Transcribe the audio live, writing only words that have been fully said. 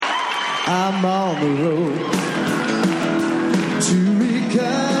I'm on the road to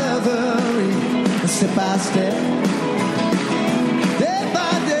recovery, step by step, day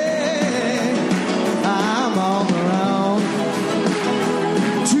by day. I'm on the road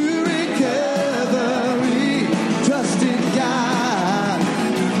to recovery, trusting God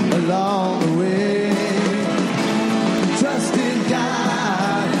along the way, trusting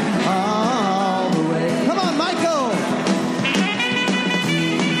God all the way. Come on, Michael.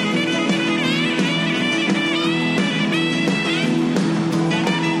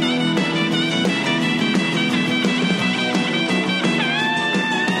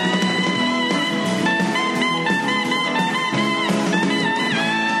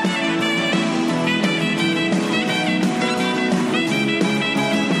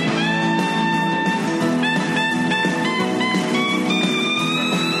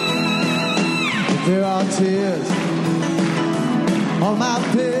 There are tears on my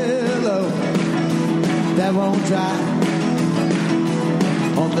pillow that won't dry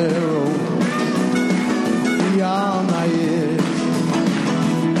on their own beyond my ears.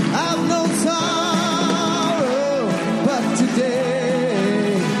 I've no sorrow, but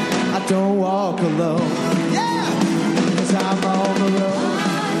today I don't walk alone. Yeah, 'cause I'm on the road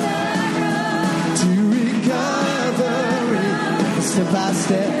to recovery, step by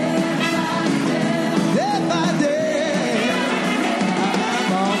step.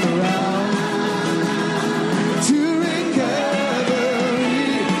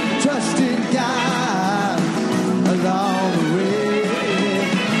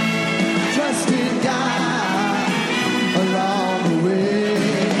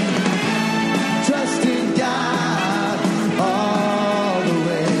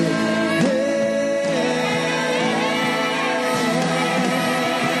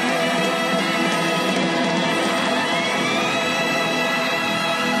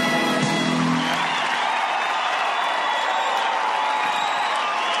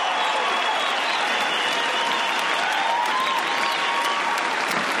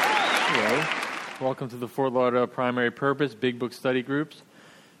 Welcome to the Fort Lauderdale Primary Purpose Big Book Study Groups,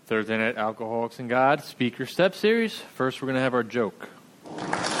 Thursday Night Alcoholics and God Speaker Step Series. First, we're going to have our joke.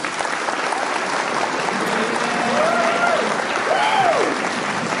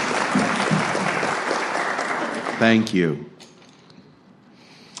 Thank you.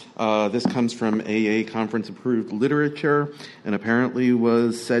 This comes from AA conference-approved literature and apparently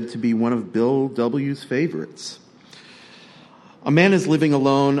was said to be one of Bill W.'s favorites. A man is living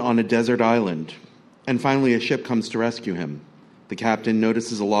alone on a desert island, and finally a ship comes to rescue him. The captain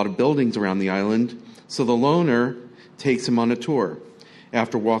notices a lot of buildings around the island, so the loner takes him on a tour.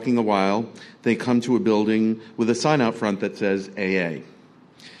 After walking a while, they come to a building with a sign out front that says AA.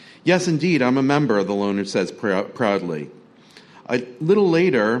 Yes, indeed, I'm a member, the loner says proudly. A little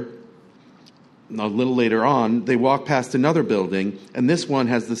later on, they walk past another building, and this one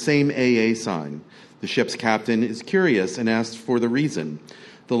has the same AA sign. The ship's captain is curious and asks for the reason.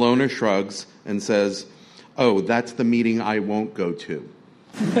 The loner shrugs and says, "Oh, that's the meeting I won't go to."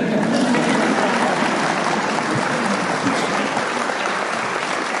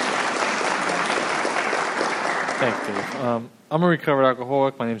 Thanks, Dave. I'm a recovered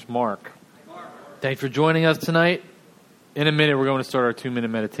alcoholic. My name's Mark. Thanks for joining us tonight. In a minute, we're going to start our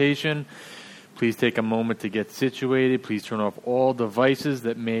 2-minute meditation. Please take a moment to get situated. Please turn off all devices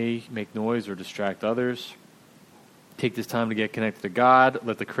that may make noise or distract others. Take this time to get connected to God.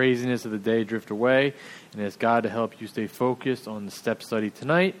 Let the craziness of the day drift away, and ask God to help you stay focused on the step study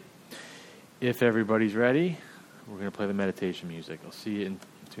tonight. If everybody's ready, we're going to play the meditation music. I'll see you in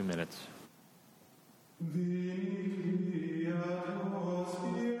 2 minutes.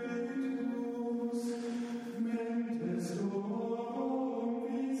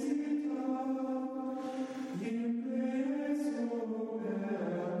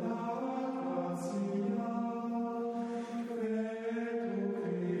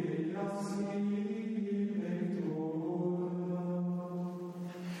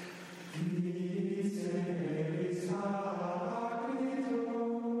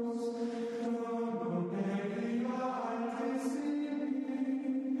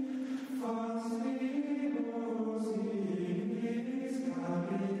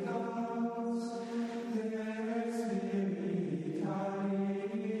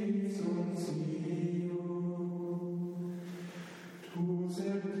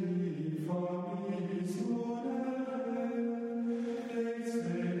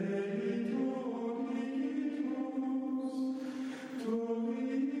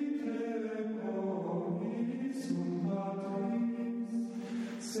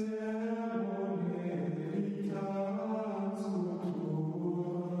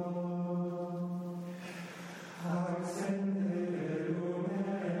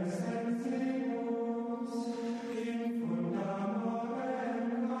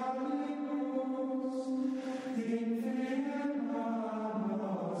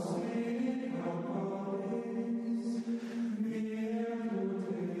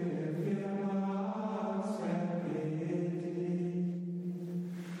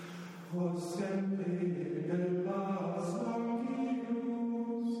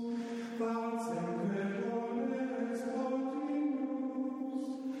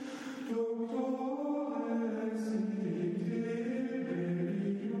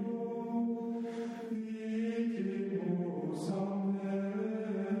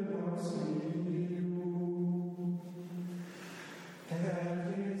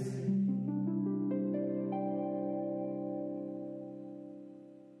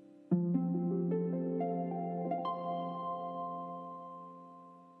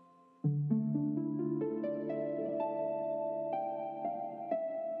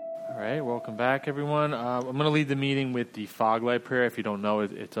 right, welcome back, everyone. I'm going to lead the meeting with the fog light prayer. If you don't know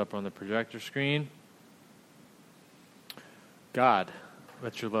it, it's up on the projector screen. God,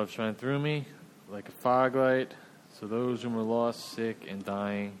 let your love shine through me like a fog light, so those whom are lost, sick, and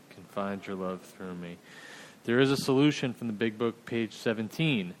dying can find your love through me. There is a solution from the Big Book, page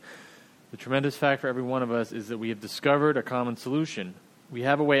 17. The tremendous fact for every one of us is that we have discovered a common solution. We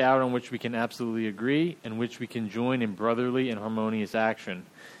have a way out on which we can absolutely agree and which we can join in brotherly and harmonious action.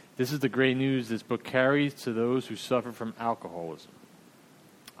 This is the great news this book carries to those who suffer from alcoholism.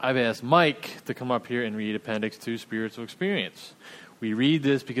 I've asked Mike to come up here and read Appendix 2, Spiritual Experience. We read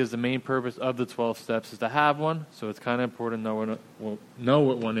this because the main purpose of the 12 steps is to have one, so it's kind of important to know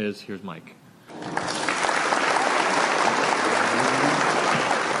what one is. Here's Mike.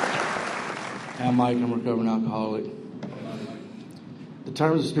 I'm Mike. I'm a recovering alcoholic. The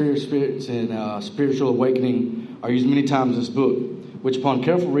terms of spirits and spiritual awakening are used many times in this book, which upon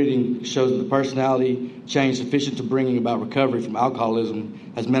careful reading shows that the personality change sufficient to bringing about recovery from alcoholism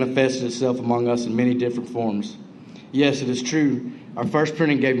has manifested itself among us in many different forms. Yes, it is true. Our first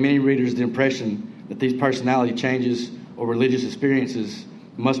printing gave many readers the impression that these personality changes or religious experiences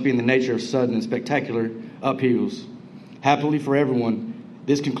must be in the nature of sudden and spectacular upheavals. Happily for everyone,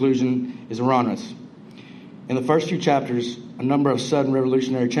 this conclusion is erroneous. In the first few chapters, a number of sudden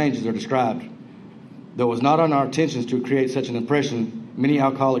revolutionary changes are described. Though it was not on our intentions to create such an impression, many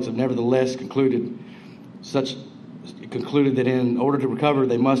alcoholics have nevertheless concluded that in order to recover,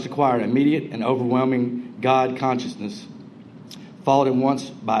 they must acquire an immediate and overwhelming God consciousness, followed at once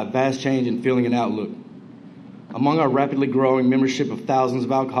by a vast change in feeling and outlook. Among our rapidly growing membership of thousands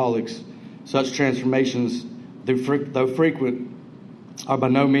of alcoholics, such transformations, though frequent, are by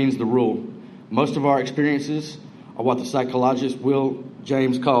no means the rule. Most of our experiences are what the psychologist Will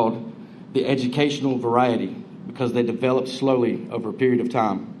James called the educational variety, because they develop slowly over a period of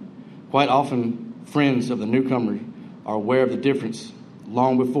time. Quite often, friends of the newcomer are aware of the difference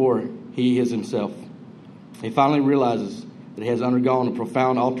long before he is himself. He finally realizes that he has undergone a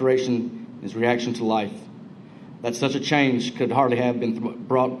profound alteration in his reaction to life, that such a change could hardly have been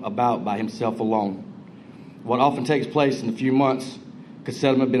brought about by himself alone. What often takes place in a few months could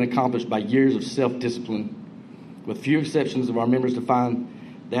seldom have been accomplished by years of self-discipline. With few exceptions of our members to find,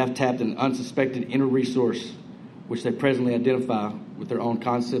 they have tapped an unsuspected inner resource which they presently identify with their own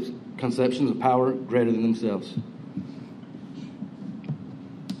conceptions of power greater than themselves.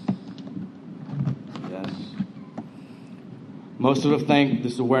 Yes. Most of us think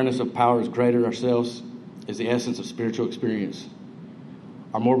this awareness of power is greater ourselves is the essence of spiritual experience.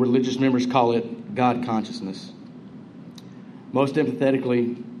 Our more religious members call it God consciousness. Most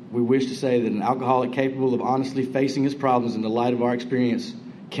empathetically, we wish to say that an alcoholic capable of honestly facing his problems in the light of our experience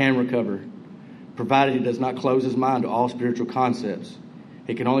can recover, provided he does not close his mind to all spiritual concepts.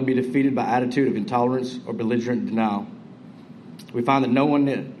 It can only be defeated by attitude of intolerance or belligerent denial. We find that no one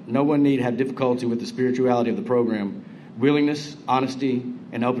need have difficulty with the spirituality of the program. Willingness, honesty,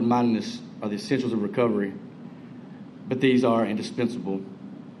 and open-mindedness are the essentials of recovery, but these are indispensable.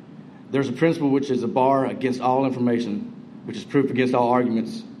 There's a principle which is a bar against all information, which is proof against all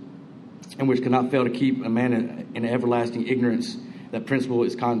arguments, and which cannot fail to keep a man in everlasting ignorance. That principle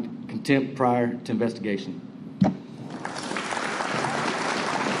is contempt prior to investigation.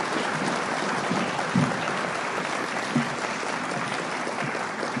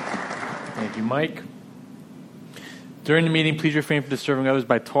 Thank you, Mike. During the meeting, please refrain from disturbing others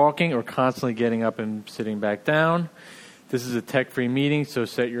by talking or constantly getting up and sitting back down. This is a tech-free meeting, so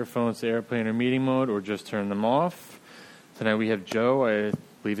set your phones to airplane or meeting mode or just turn them off. Tonight we have Joe. I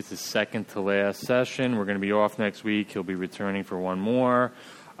believe it's his second to last session. We're going to be off next week. He'll be returning for one more.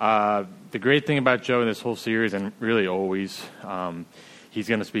 The great thing about Joe in this whole series, and really always, he's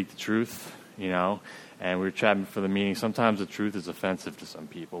going to speak the truth, and we were chatting before the meeting. Sometimes the truth is offensive to some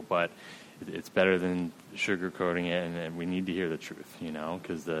people, but it's better than sugarcoating it, and we need to hear the truth,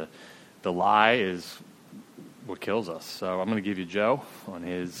 because the lie is what kills us. So I'm going to give you Joe on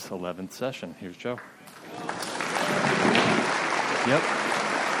his 11th session. Here's Joe. Yep.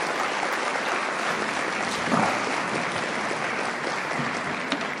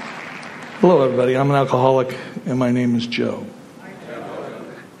 Hello, everybody. I'm an alcoholic, and my name is Joe.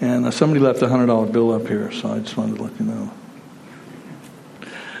 And somebody left a $100 bill up here, so I just wanted to let you know.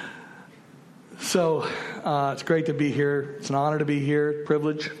 So it's great to be here. It's an honor to be here,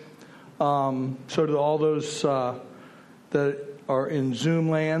 privilege. So to all those that are in Zoom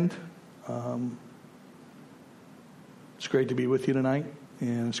land, it's great to be with you tonight,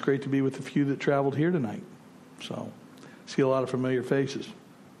 and it's great to be with the few that traveled here tonight. So see a lot of familiar faces.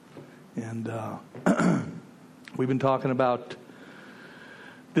 And we've been talking about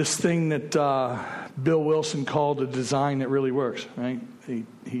this thing that Bill Wilson called a design that really works, right?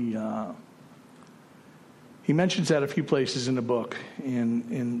 He mentions that a few places in the book,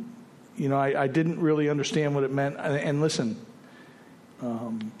 and you know, I didn't really understand what it meant. And listen,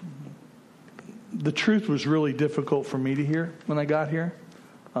 the truth was really difficult for me to hear when I got here.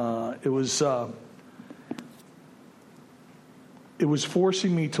 It was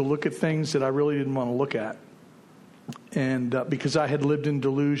forcing me to look at things that I really didn't want to look at. And because I had lived in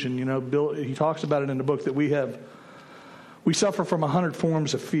delusion, you know, Bill, he talks about it in the book that we suffer from 100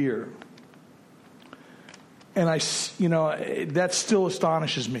 forms of fear. And that still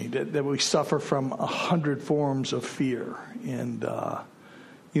astonishes me that we suffer from 100 forms of fear. And,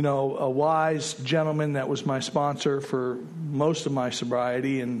 you know, a wise gentleman that was my sponsor for most of my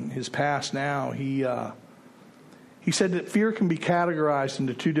sobriety and his past now, he said that fear can be categorized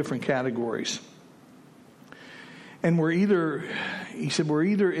into two different categories. And we're either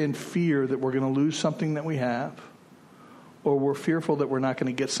in fear that we're going to lose something that we have, or we're fearful that we're not going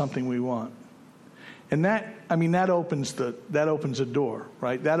to get something we want. And that opens a door,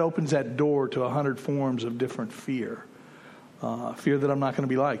 right? That opens that door to 100 forms of different fear. Fear that I'm not going to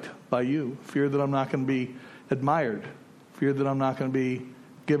be liked by you. Fear that I'm not going to be admired. Fear that I'm not going to be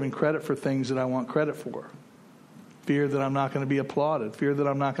given credit for things that I want credit for. Fear that I'm not going to be applauded. Fear that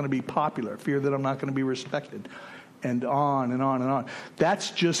I'm not going to be popular. Fear that I'm not going to be respected. And on and on and on.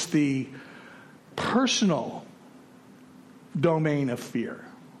 That's just the personal domain of fear,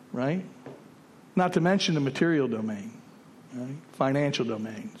 right? Not to mention the material domain, right? Financial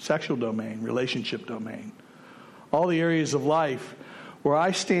domain, sexual domain, relationship domain. All the areas of life where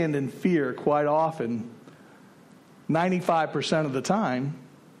I stand in fear quite often, 95% of the time,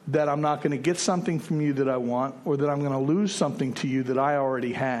 that I'm not going to get something from you that I want, or that I'm going to lose something to you that I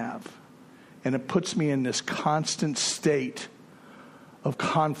already have. And it puts me in this constant state of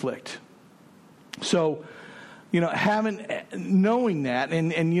conflict. So, you know, knowing that,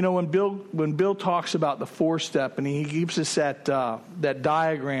 and you know, when Bill talks about the 4-step, and he gives us that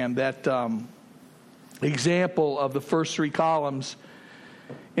diagram, that example of the first 3 columns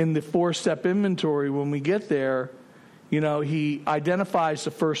in the 4-step inventory, when we get there, you know, he identifies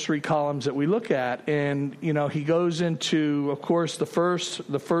the first 3 columns that we look at, and you know, he goes into, of course, the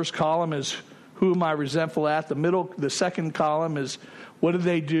first column is who am I resentful at. The second column is what did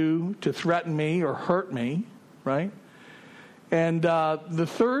they do to threaten me or hurt me, right? And the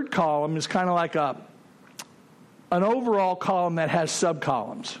third column is kind of like an overall column that has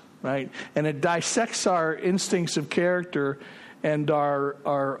subcolumns, right? And it dissects our instincts of character and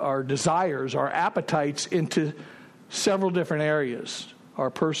our desires, our appetites into several different areas.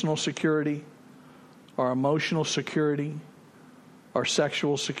 Our personal security, our emotional security, our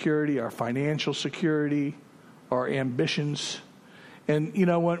sexual security, our financial security, our ambitions. And, you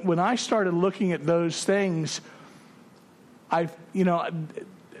know, when I started looking at those things,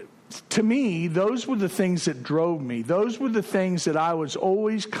 to me, those were the things that drove me. Those were the things that I was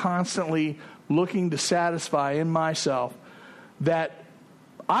always constantly looking to satisfy in myself that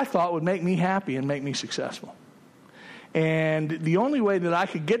I thought would make me happy and make me successful. And the only way that I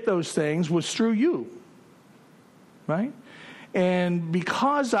could get those things was through you, right? And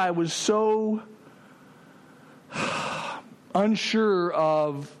because I was so unsure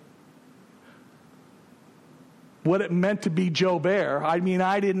of what it meant to be Joe Bear, I mean,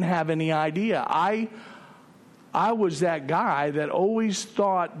 I didn't have any idea. I was that guy that always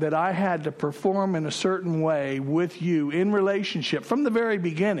thought that I had to perform in a certain way with you in relationship from the very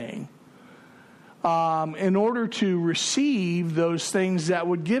beginning in order to receive those things that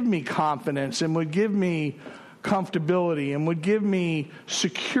would give me confidence and would give me comfortability and would give me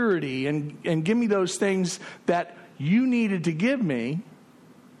security and give me those things that you needed to give me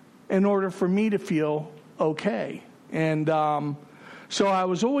in order for me to feel okay. And so I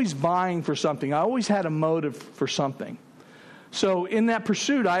was always vying for something. I always had a motive for something. So in that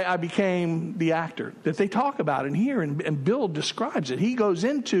pursuit, I became the actor that they talk about in here, and Bill describes it. He goes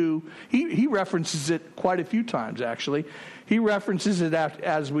into, he references it quite a few times, actually. He references it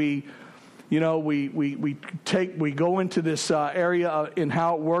as we go into this area in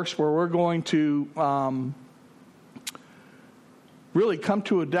how it works, where we're going to really come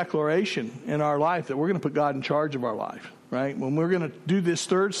to a declaration in our life that we're going to put God in charge of our life, right? When we're going to do this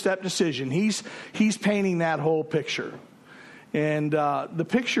 3rd-step decision, he's painting that whole picture. And the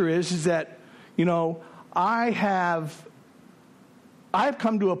picture is that, you know, I have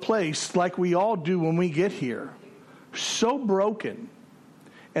come to a place, like we all do when we get here, so broken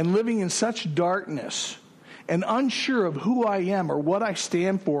and living in such darkness and unsure of who I am or what I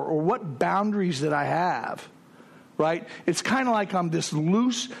stand for or what boundaries that I have, right? It's kind of like I'm this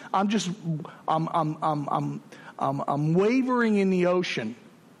loose. I'm wavering in the ocean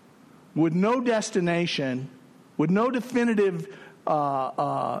with no destination, with no definitive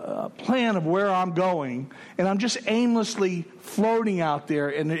plan of where I'm going, and I'm just aimlessly floating out there,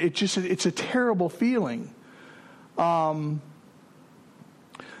 and it's a terrible feeling. So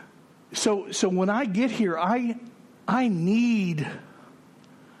when I get here, I need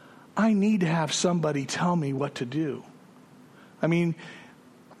to have somebody tell me what to do. I mean,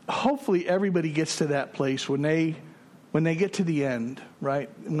 hopefully everybody gets to that place when they get to the end, right?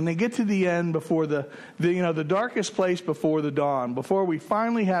 When they get to the end before the darkest place before the dawn, before we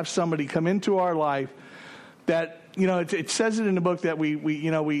finally have somebody come into our life that, it says it in the book that we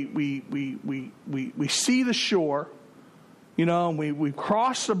see the shore, and we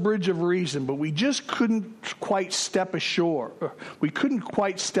crossed the bridge of reason, but we just couldn't quite step ashore. We couldn't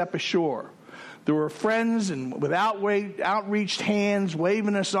quite step ashore. There were friends and with outreached hands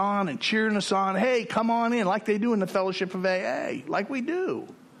waving us on and cheering us on. Hey, come on in, like they do in the Fellowship of AA, like we do.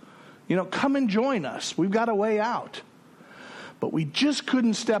 Come and join us. We've got a way out. But we just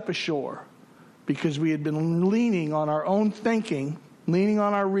couldn't step ashore because we had been leaning on our own thinking, leaning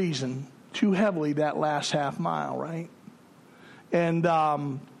on our reason too heavily that last half mile, right? And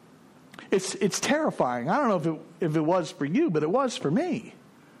it's terrifying. I don't know if it was for you, but it was for me.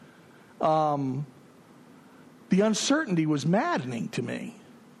 The uncertainty was maddening to me.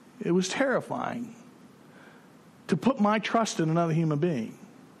 It was terrifying to put my trust in another human being,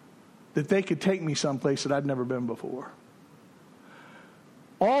 that they could take me someplace that I'd never been before.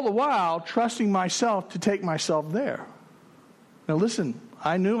 All the while, trusting myself to take myself there. Now listen,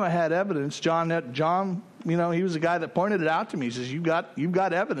 I knew I had evidence. John, he was the guy that pointed it out to me. He says, you've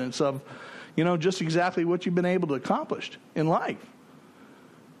got evidence of, just exactly what you've been able to accomplish in life.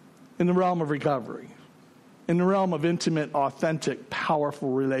 In the realm of recovery, in the realm of intimate, authentic,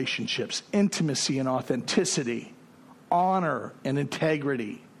 powerful relationships, intimacy and authenticity, honor and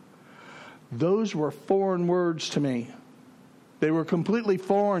integrity. Those were foreign words to me. They were completely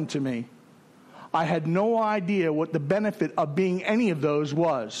foreign to me. I had no idea what the benefit of being any of those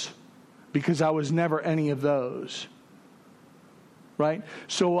was, because I was never any of those. Right?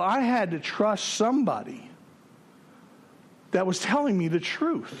 So I had to trust somebody that was telling me the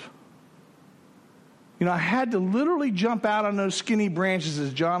truth. I had to literally jump out on those skinny branches,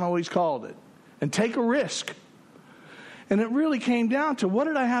 as John always called it, and take a risk. And it really came down to, what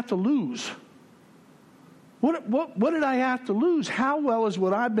did I have to lose? What did I have to lose? How well is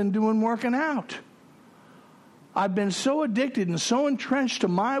what I've been doing working out? I've been so addicted and so entrenched to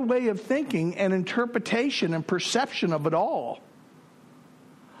my way of thinking and interpretation and perception of it all.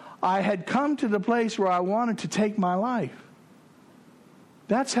 I had come to the place where I wanted to take my life.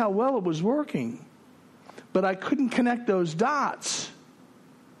 That's how well it was working. But I couldn't connect those dots.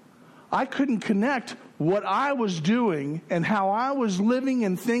 I couldn't connect what I was doing and how I was living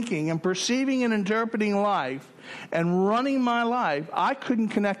and thinking and perceiving and interpreting life and running my life. I couldn't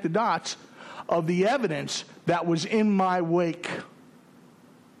connect the dots of the evidence that was in my wake.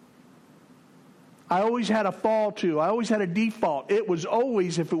 I always had a fall to. I always had a default. It was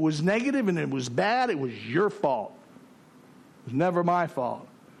always, if it was negative and it was bad, it was your fault. It was never my fault.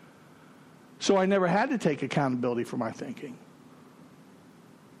 So I never had to take accountability for my thinking.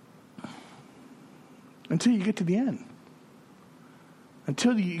 Until you get to the end.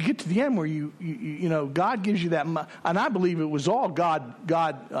 Until you get to the end where you God gives you that, and I believe it was all God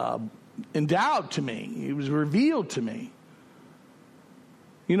endowed to me. It was revealed to me.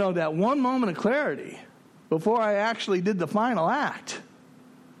 That one moment of clarity before I actually did the final act.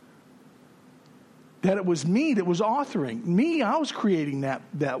 That it was me that was authoring. Me, I was creating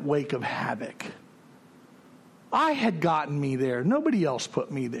that wake of havoc. I had gotten me there. Nobody else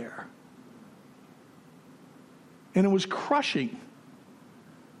put me there. And it was crushing.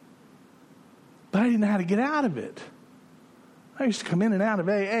 But I didn't know how to get out of it. I used to come in and out of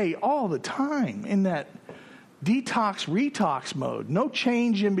AA all the time in that detox-retox mode. No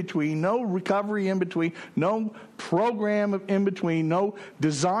change in between, no recovery in between, no program in between, no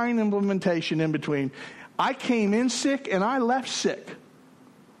design implementation in between. I came in sick and I left sick.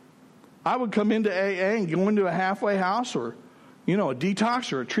 I would come into AA and go into a halfway house or, a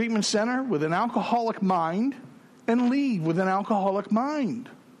detox or a treatment center with an alcoholic mind and leave with an alcoholic mind.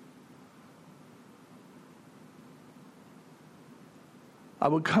 I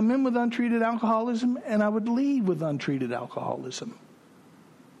would come in with untreated alcoholism and I would leave with untreated alcoholism.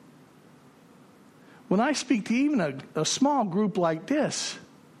 When I speak to even a small group like this,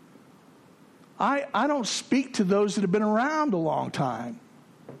 I don't speak to those that have been around a long time.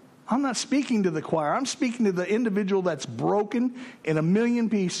 I'm not speaking to the choir. I'm speaking to the individual that's broken in a million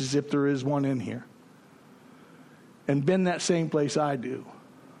pieces, if there is one in here, and been that same place I do.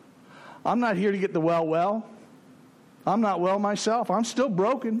 I'm not here to get the well. I'm not well myself. I'm still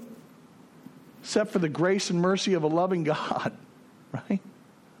broken, except for the grace and mercy of a loving God, right?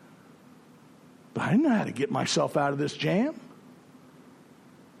 But I didn't know how to get myself out of this jam.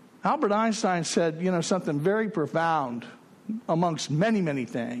 Albert Einstein said, something very profound amongst many, many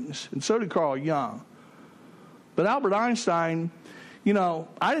things. And so did Carl Jung. But Albert Einstein, I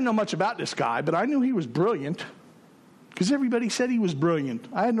didn't know much about this guy, but I knew he was brilliant because everybody said he was brilliant.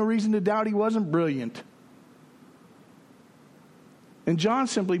 I had no reason to doubt he wasn't brilliant. And John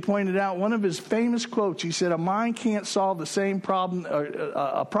simply pointed out one of his famous quotes. He said, a mind can't solve the same problem.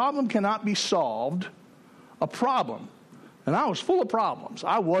 A problem cannot be solved. A problem. And I was full of problems.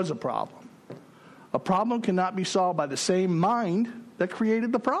 I was a problem. A problem cannot be solved by the same mind that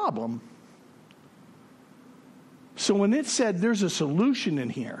created the problem. So when it said there's a solution in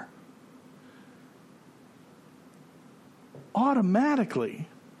here, automatically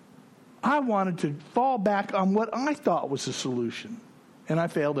I wanted to fall back on what I thought was the solution. And I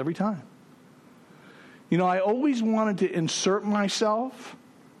failed every time. I always wanted to insert myself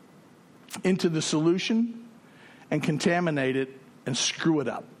into the solution and contaminate it and screw it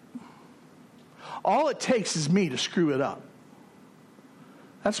up. All it takes is me to screw it up.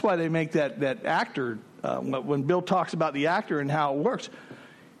 That's why they make that actor, when Bill talks about the actor and how it works,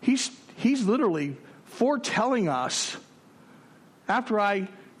 he's literally foretelling us after I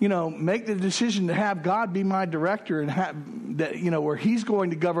make the decision to have God be my director and have that, where he's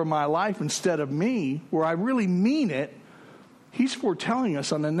going to govern my life instead of me, where I really mean it, he's foretelling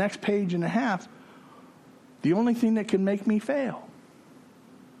us on the next page and a half, the only thing that can make me fail.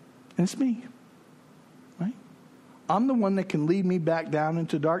 And it's me. Right? I'm the one that can lead me back down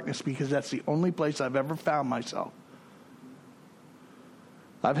into darkness because that's the only place I've ever found myself.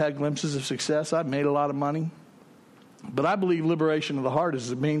 I've had glimpses of success. I've made a lot of money. But I believe liberation of the heart is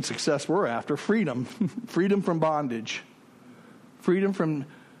the main success we're after. Freedom. Freedom from bondage. Freedom from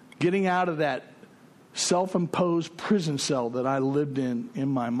getting out of that self-imposed prison cell that I lived in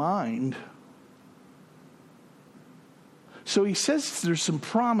my mind. So he says there's some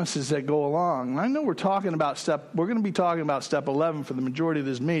promises that go along. And I know we're going to be talking about step 11 for the majority of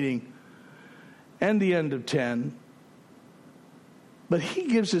this meeting and the end of 10. But he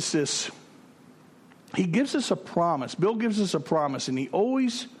gives us this. He gives us a promise. Bill gives us a promise, and he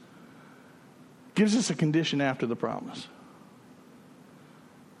always gives us a condition after the promise.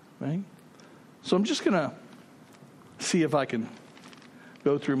 Right? So I'm just going to see if I can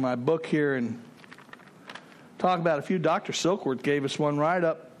go through my book here and talk about a few. Dr. Silkworth gave us one right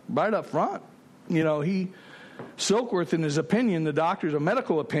up front. Silkworth, in his opinion, a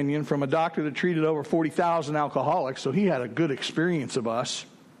medical opinion from a doctor that treated over 40,000 alcoholics, so he had a good experience of us.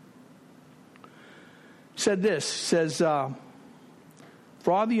 Said this,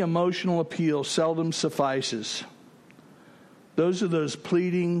 frothy emotional appeal seldom suffices. Those are those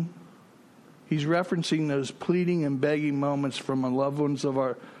pleading, he's referencing those pleading and begging moments from our loved ones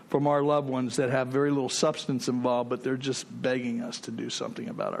that have very little substance involved, but they're just begging us to do something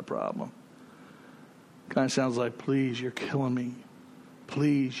about our problem. Kind of sounds like, please, you're killing me.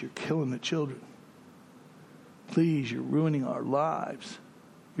 Please, you're killing the children. Please, you're ruining our lives.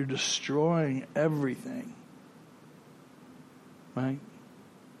 You're destroying everything. Right?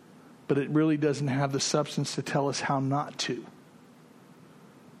 But it really doesn't have the substance to tell us how not to.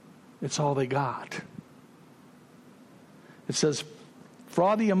 It's all they got. It says,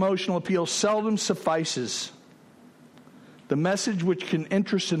 frothy emotional appeal seldom suffices. The message which can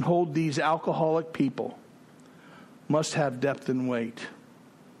interest and hold these alcoholic people must have depth and weight.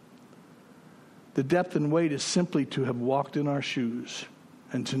 The depth and weight is simply to have walked in our shoes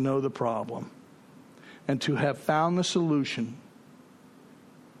and to know the problem and to have found the solution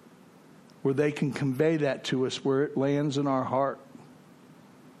where they can convey that to us, where it lands in our heart,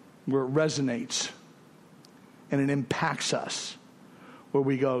 where it resonates and it impacts us, where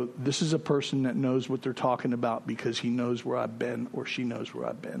we go, this is a person that knows what they're talking about because he knows where I've been or she knows where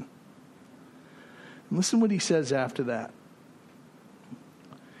I've been. And listen what he says after that.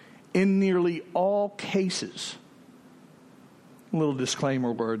 In nearly all cases, a little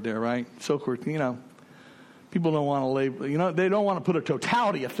disclaimer word there, right? So, people don't want to label, they don't want to put a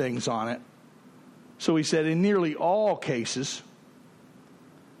totality of things on it. So he said, in nearly all cases,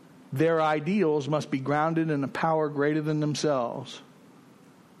 their ideals must be grounded in a power greater than themselves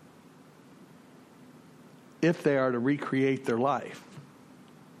if they are to recreate their life.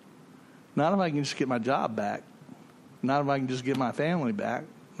 Not if I can just get my job back. Not if I can just get my family back.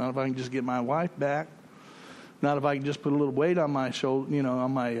 Not if I can just get my wife back. Not if I can just put a little weight on my shoulder,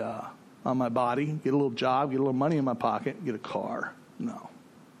 on my body, get a little job, get a little money in my pocket, get a car. No.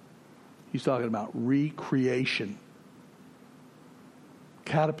 He's talking about recreation.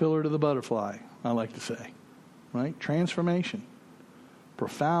 Caterpillar to the butterfly, I like to say. Right? Transformation.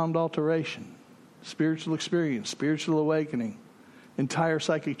 Profound alteration. Spiritual experience. Spiritual awakening. Entire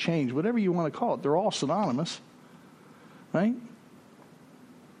psychic change. Whatever you want to call it. They're all synonymous. Right?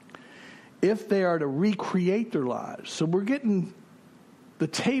 If they are to recreate their lives. So we're getting the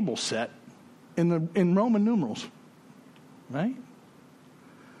table set in Roman numerals. Right?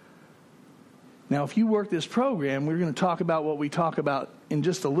 Now, if you work this program, we're going to talk about what we talk about in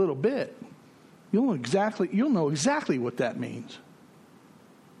just a little bit. You'll know exactly what that means.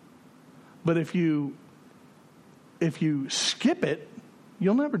 But if you skip it,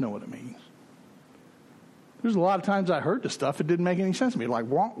 you'll never know what it means. There's a lot of times I heard the stuff, it didn't make any sense to me. Like,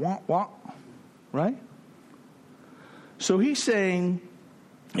 wah, wah, wah. Right? So he's saying,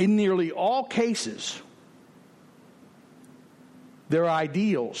 in nearly all cases, they're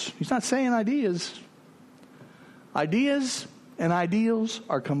ideals. He's not saying ideas. Ideas and ideals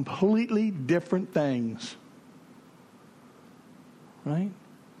are completely different things. Right?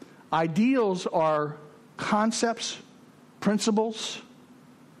 Ideals are concepts, principles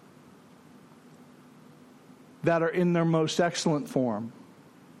that are in their most excellent form.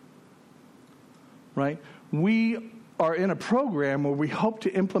 Right? We are in a program where we hope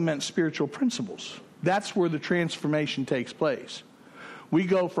to implement spiritual principles. That's where the transformation takes place. We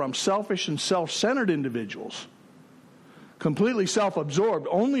go from selfish and self-centered individuals, completely self-absorbed,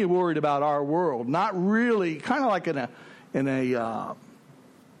 only worried about our world, not really, kind of like in a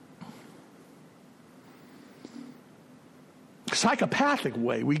psychopathic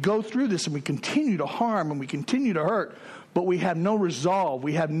way. We go through this and we continue to harm and we continue to hurt, but we have no resolve.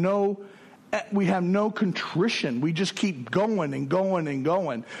 We have no contrition. We just keep going and going and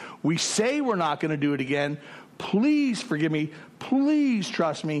going. We say we're not going to do it again. Please forgive me. Please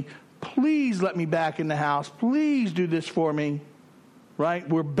trust me. Please let me back in the house. Please do this for me. Right?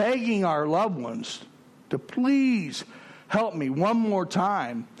 We're begging our loved ones to please help me one more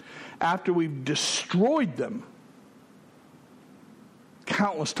time after we've destroyed them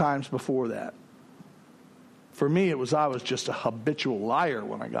countless times before that. For me, I was just a habitual liar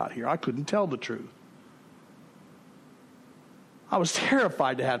when I got here. I couldn't tell the truth. I was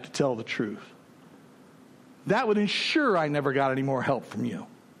terrified to have to tell the truth. That would ensure I never got any more help from you.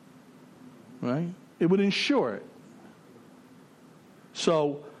 Right? It would ensure it.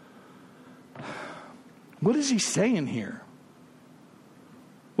 So, what is he saying here?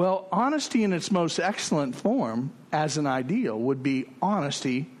 Well, honesty in its most excellent form as an ideal would be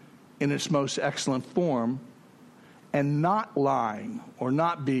honesty in its most excellent form and not lying or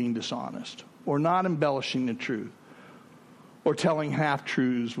not being dishonest or not embellishing the truth or telling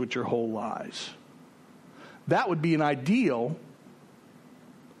half-truths which are whole lies. That would be an ideal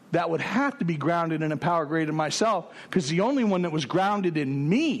that would have to be grounded in a power greater than myself, because the only one that was grounded in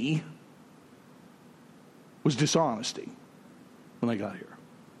me was dishonesty when I got here.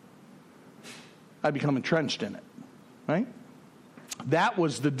 I become entrenched in it. Right? That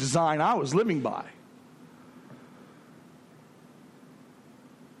was the design I was living by.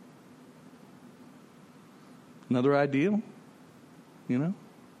 Another ideal,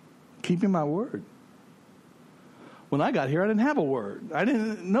 keeping my word. When I got here, I didn't have a word.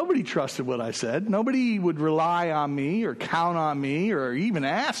 Nobody trusted what I said. Nobody would rely on me or count on me or even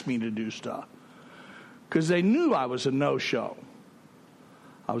ask me to do stuff, because they knew I was a no-show.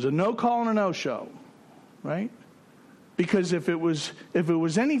 I was a no-call and a no-show, right? Because if it was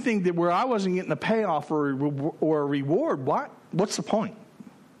anything that where I wasn't getting a payoff or a reward, what's the point?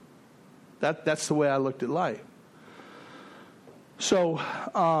 That's the way I looked at life. So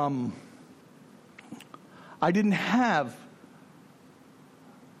I didn't have.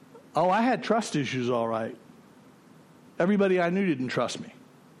 I had trust issues, all right. Everybody I knew didn't trust me.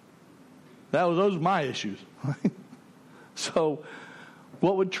 Those were my issues. So,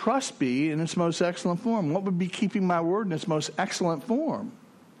 what would trust be in its most excellent form? What would be keeping my word in its most excellent form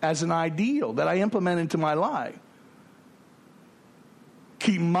as an ideal that I implement into my life?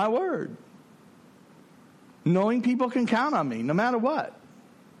 Keeping my word. Knowing people can count on me no matter what.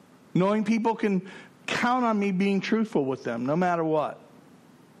 Knowing people can count on me being truthful with them no matter what.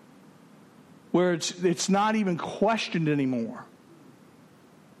 Where it's not even questioned anymore.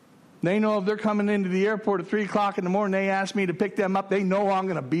 They know if they're coming into the airport at 3 o'clock in the morning, they ask me to pick them up, they know I'm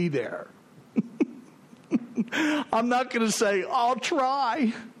going to be there. I'm not going to say, I'll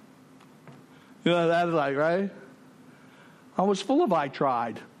try. That's like, right? I was full of I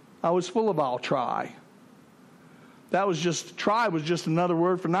tried. I was full of "I'll try." Try was just another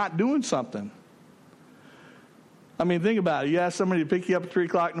word for not doing something. I mean, think about it. You ask somebody to pick you up at 3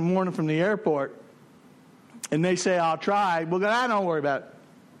 o'clock in the morning from the airport, and they say, "I'll try." Well, I don't worry about it.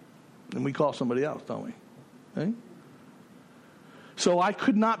 And we call somebody else, don't we? Okay? So I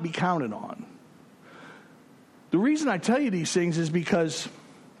could not be counted on. The reason I tell you these things is because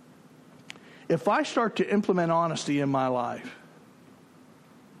if I start to implement honesty in my life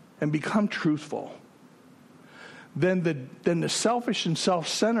and become truthful, then the selfish and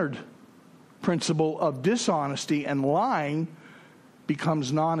self-centered principle of dishonesty and lying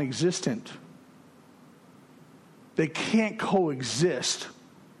becomes non-existent. They can't coexist.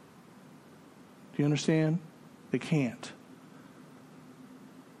 Do you understand? They can't.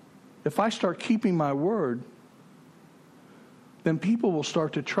 If I start keeping my word, then people will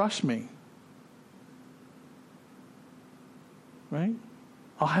start to trust me. Right?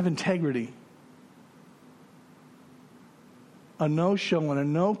 I'll have integrity. A no-show and a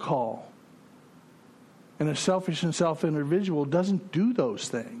no-call and a selfish and self-individual doesn't do those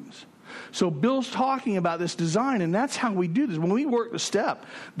things. So Bill's talking about this design, and that's how we do this. When we work the step,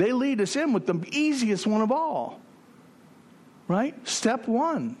 they lead us in with the easiest one of all. Right? Step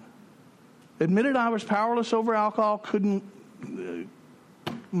 1. Admitted I was powerless over alcohol,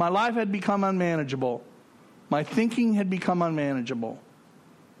 my life had become unmanageable. My thinking had become unmanageable.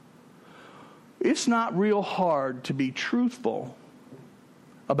 It's not real hard to be truthful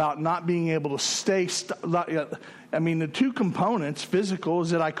about not being able to stay. The two components, physical, is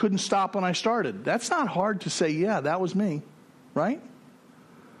that I couldn't stop when I started. That's not hard to say, yeah, that was me, right?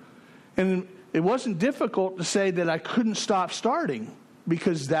 And it wasn't difficult to say that I couldn't stop starting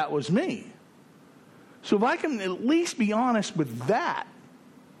because that was me. So if I can at least be honest with that,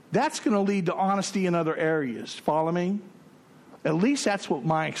 that's going to lead to honesty in other areas. Follow me? At least that's what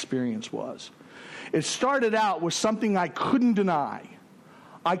my experience was. It started out with something I couldn't deny.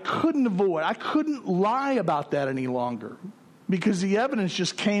 I couldn't avoid. I couldn't lie about that any longer because the evidence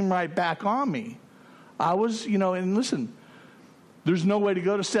just came right back on me. I was, and listen, there's no way to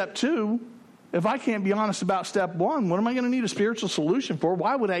go to step 2. If I can't be honest about step 1, what am I going to need a spiritual solution for?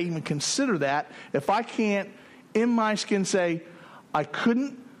 Why would I even consider that if I can't, in my skin, say, I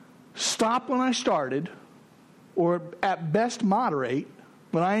couldn't stop when I started, or at best moderate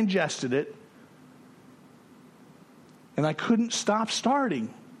when I ingested it, and I couldn't stop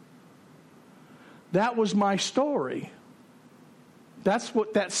starting. That was my story. That's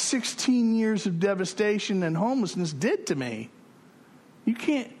what that 16 years of devastation and homelessness did to me.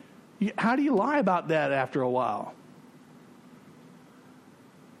 How do you lie about that after a while?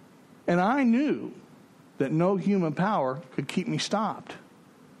 And I knew that no human power could keep me stopped.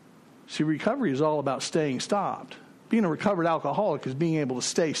 See, recovery is all about staying stopped. Being a recovered alcoholic is being able to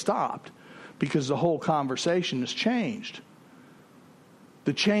stay stopped because the whole conversation has changed.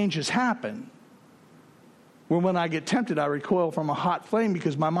 The change has happened. Where when I get tempted, I recoil from a hot flame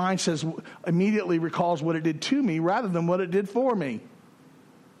because my mind immediately recalls what it did to me rather than what it did for me.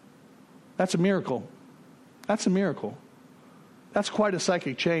 That's a miracle. That's a miracle. That's quite a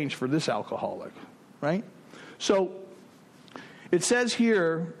psychic change for this alcoholic, right? So it says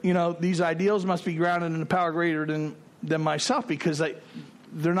here, these ideals must be grounded in a power greater than myself because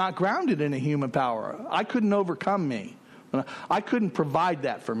they're not grounded in a human power. I couldn't overcome me. I couldn't provide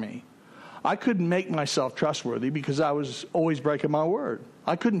that for me. I couldn't make myself trustworthy because I was always breaking my word.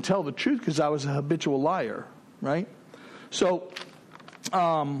 I couldn't tell the truth because I was a habitual liar, right? So,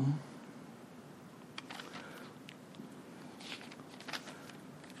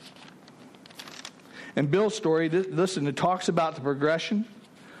 in Bill's story, listen, it talks about the progression.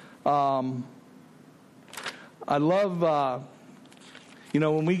 I love,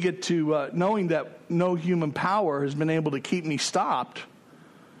 when we get to knowing that no human power has been able to keep me stopped,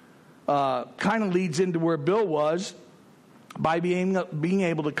 kind of leads into where Bill was by being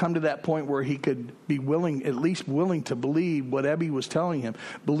able to come to that point where he could be at least willing to believe what Ebby was telling him.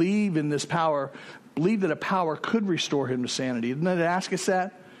 Believe in this power. Believe that a power could restore him to sanity. Didn't it ask us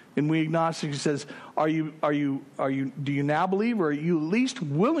that? And we agnostic says, do you now believe, or are you at least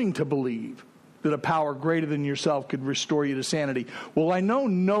willing to believe that a power greater than yourself could restore you to sanity? Well, I know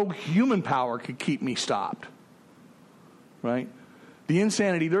no human power could keep me stopped. Right? The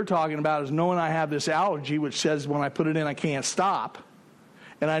insanity they're talking about is knowing I have this allergy, which says when I put it in, I can't stop.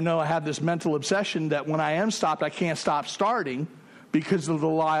 And I know I have this mental obsession that when I am stopped, I can't stop starting because of the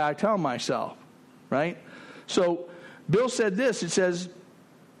lie I tell myself. Right? So Bill said this. It says,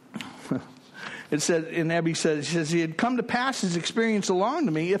 and Ebby says, he had come to pass his experience along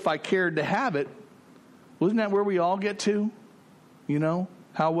to me if I cared to have it. Well, isn't that where we all get to?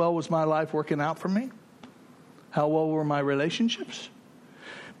 How well was my life working out for me? How well were my relationships?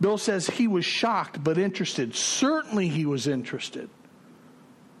 Bill says he was shocked but interested. Certainly he was interested.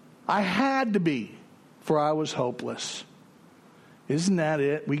 I had to be, for I was hopeless. Isn't that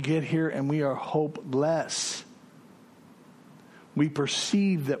it? We get here and we are hopeless. We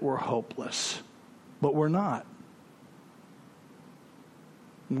perceive that we're hopeless, but we're not.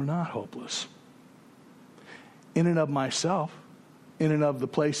 We're not hopeless. In and of myself, in and of the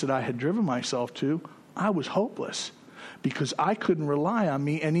place that I had driven myself to, I was hopeless because I couldn't rely on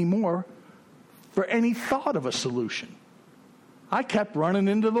me anymore for any thought of a solution. I kept running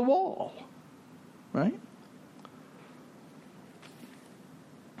into the wall, right?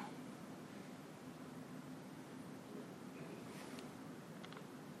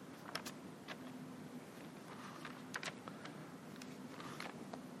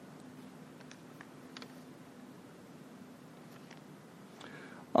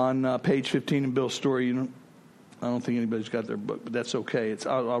 On page 15 in Bill's story, I don't think anybody's got their book, but that's okay.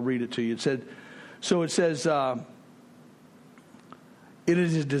 I'll read it to you. It says, it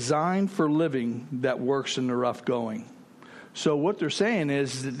is designed for living that works in the rough going. So what they're saying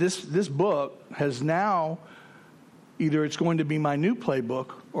is that this book has now, either it's going to be my new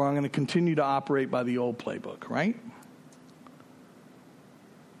playbook or I'm going to continue to operate by the old playbook, right?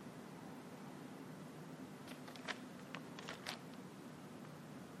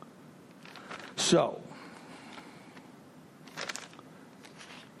 So,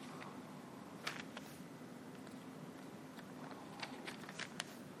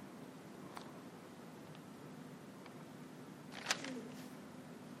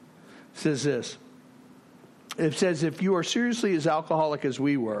 says this. It says, if you are seriously as alcoholic as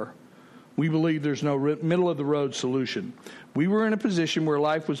we were, we believe there's no middle of the road solution. We were in a position where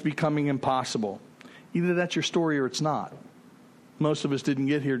life was becoming impossible. Either that's your story or it's not. Most of us didn't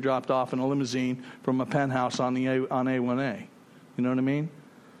get here dropped off in a limousine from a penthouse on A1A. You know what I mean?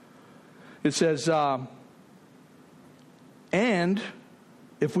 It says, and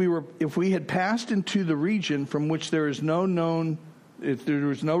if we had passed into the region from which there is no known, if there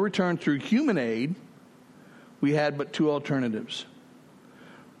was no return through human aid, we had but two alternatives.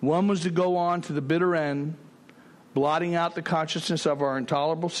 One was to go on to the bitter end, blotting out the consciousness of our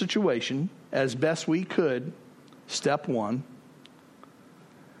intolerable situation as best we could, step one.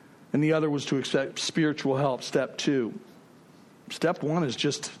 And the other was to accept spiritual help, step two. Step one is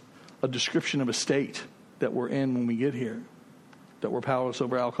just a description of a state that we're in when we get here, that we're powerless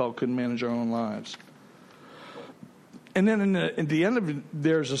over alcohol, couldn't manage our own lives. And then at the end of it,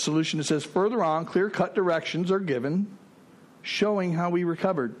 there's a solution that says, further on, clear-cut directions are given, showing how we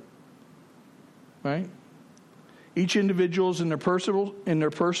recovered. Right? Each individual's in their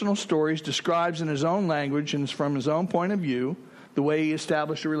personal stories describes in his own language and from his own point of view the way he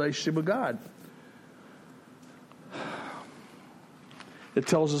established a relationship with God. It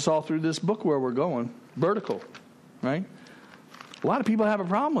tells us all through this book where we're going. Vertical, right? A lot of people have a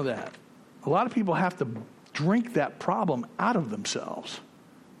problem with that. A lot of people have to drink that problem out of themselves.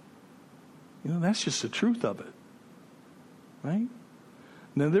 You know, that's just the truth of it. Right?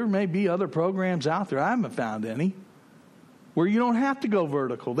 Now, there may be other programs out there, I haven't found any, where you don't have to go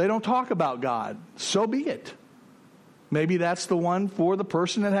vertical. They don't talk about God. So be it. Maybe that's the one for the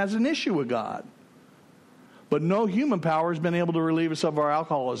person that has an issue with God. But no human power has been able to relieve us of our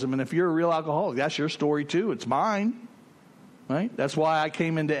alcoholism. And if you're a real alcoholic, that's your story too. It's mine. Right? That's why I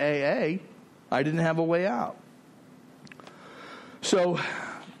came into AA. I didn't have a way out. So,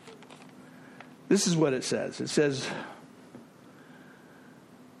 this is what it says. It says,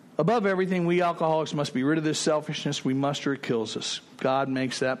 above everything, we alcoholics must be rid of this selfishness we must or it kills us. God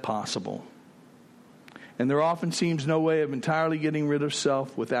makes that possible. And there often seems no way of entirely getting rid of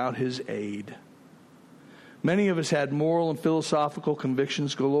self without his aid. Many of us had moral and philosophical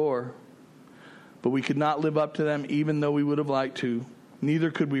convictions galore, but we could not live up to them even though we would have liked to.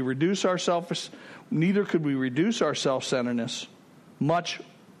 Neither could we reduce our self-centeredness much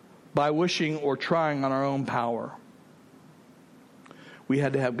by wishing or trying on our own power. We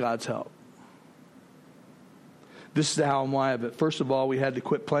had to have God's help. This is the how and why of it. First of all, we had to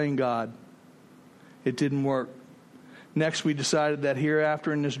quit playing God. It didn't work. Next, we decided that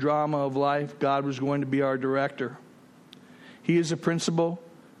hereafter in this drama of life, God was going to be our director. He is the principal,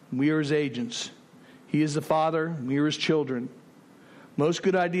 we are his agents. He is the father, we are his children. Most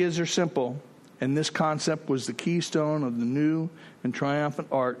good ideas are simple, and this concept was the keystone of the new and triumphant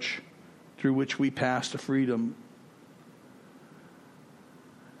arch through which we pass to freedom.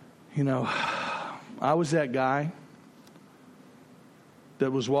 You know, I was that guy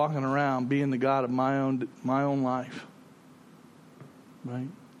that was walking around being the God of my own life. right?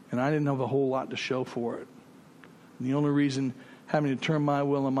 And I didn't have a whole lot to show for it. And the only reason having to turn my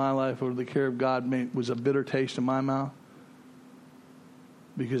will and my life over to the care of God was a bitter taste in my mouth,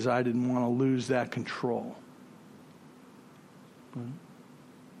 because I didn't want to lose that control. Right?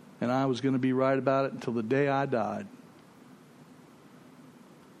 And I was going to be right about it until the day I died.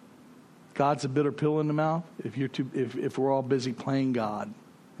 God's a bitter pill in the mouth if we're all busy playing God.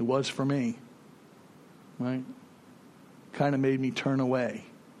 It was for me. Right? Kind of made me turn away.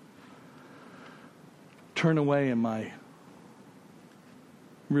 Turn away in my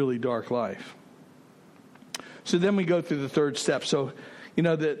really dark life. So then we go through the third step. So, you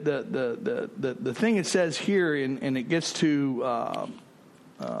know, the thing it says here, and it gets to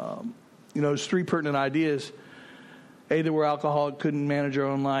those three pertinent ideas. A, that we're alcoholic, couldn't manage our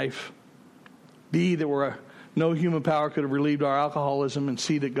own life. B, that no human power could have relieved our alcoholism. And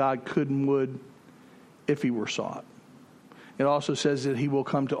C, that God could and would if he were sought. It also says that he will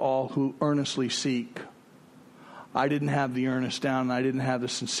come to all who earnestly seek. I didn't have the earnest down, and I didn't have the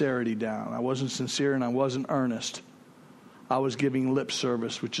sincerity down. I wasn't sincere and I wasn't earnest. I was giving lip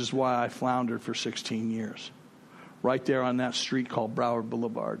service, which is why I floundered for 16 years. Right there on that street called Broward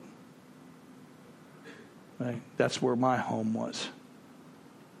Boulevard. Right? That's where my home was.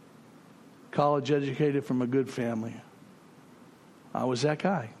 College educated from a good family. I was that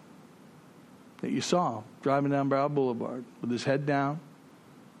guy that you saw driving down Broward Boulevard with his head down,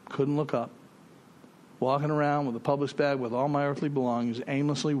 couldn't look up, walking around with a Publix bag with all my earthly belongings,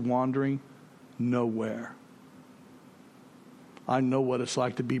 aimlessly wandering nowhere. I know what it's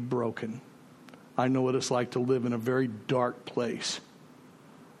like to be broken. I know what it's like to live in a very dark place.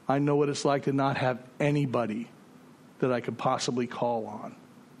 I know what it's like to not have anybody that I could possibly call on.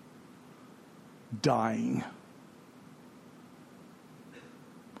 Dying.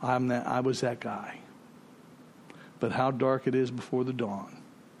 I was that guy. But how dark it is before the dawn.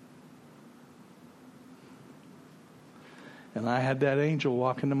 And I had that angel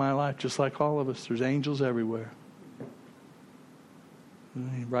walk into my life, just like all of us. There's angels everywhere.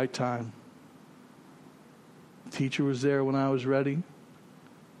 Right time. The teacher was there when I was ready.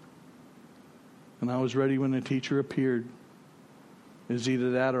 And I was ready when the teacher appeared. It was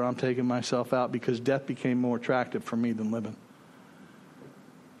either that or I'm taking myself out, because death became more attractive for me than living.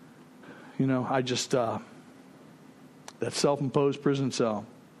 You know, I just, that self-imposed prison cell.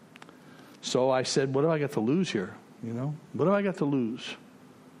 So I said, what do I got to lose here? You know, what do I got to lose?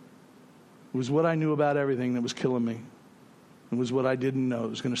 It was what I knew about everything that was killing me. It was what I didn't know that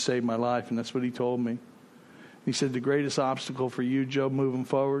was going to save my life, and that's what he told me. He said, the greatest obstacle for you, Job, moving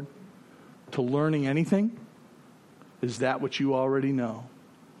forward to learning anything is that which you already know.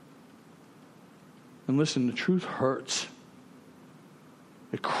 And listen, the truth hurts.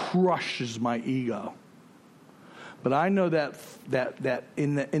 It crushes my ego. But I know that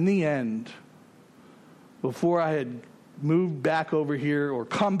in the end, before I had moved back over here or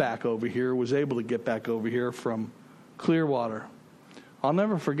come back over here, was able to get back over here from Clearwater, I'll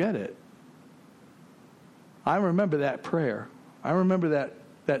never forget it. I remember that prayer. I remember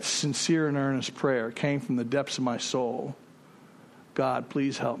that sincere and earnest prayer. It came from the depths of my soul. God,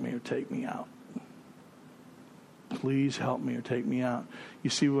 please help me or take me out. Please help me or take me out. You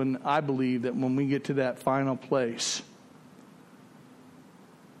see, I believe that when we get to that final place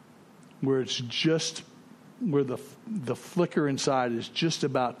where it's just, where the flicker inside is just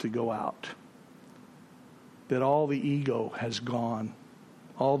about to go out, that all the ego has gone,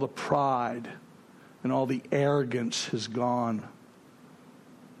 all the pride and all the arrogance has gone,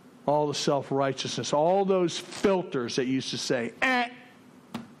 all the self-righteousness, all those filters that used to say,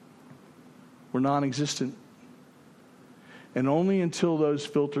 were non-existent. And only until those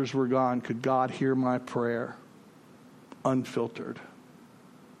filters were gone could God hear my prayer unfiltered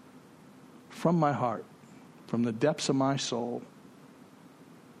from my heart, from the depths of my soul.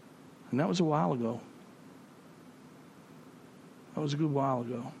 And that was a while ago. That was a good while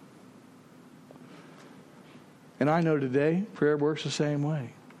ago. And I know today, prayer works the same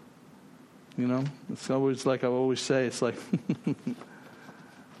way. You know, it's always like I always say, it's like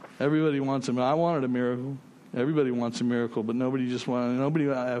everybody wants a miracle. I wanted a miracle. Everybody wants a miracle, but nobody just wanted.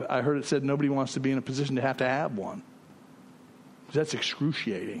 I heard it said nobody wants to be in a position to have one. That's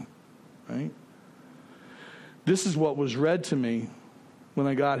excruciating, right? This is what was read to me when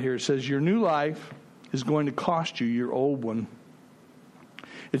I got here. It says, your new life is going to cost you your old one.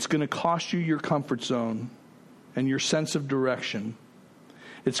 It's going to cost you your comfort zone and your sense of direction.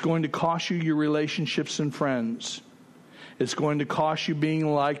 It's going to cost you your relationships and friends. It's going to cost you being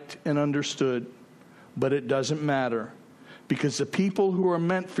liked and understood. But it doesn't matter, because the people who are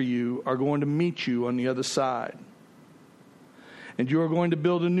meant for you are going to meet you on the other side. And you are going to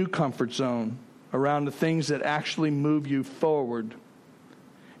build a new comfort zone around the things that actually move you forward.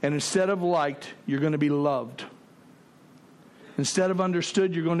 And instead of liked, you're going to be loved. Instead of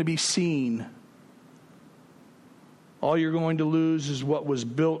understood, you're going to be seen. All you're going to lose is what was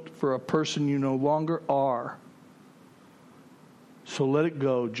built for a person you no longer are. So let it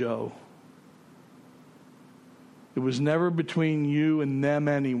go, Joe. It was never between you and them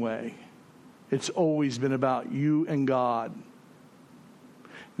anyway. It's always been about you and God.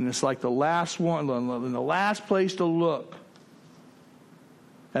 And it's like the last one, the last place to look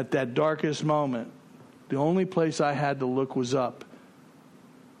at that darkest moment. The only place I had to look was up.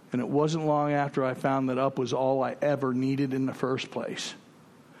 And it wasn't long after I found that up was all I ever needed in the first place.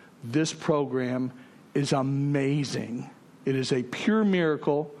 This program is amazing. It is a pure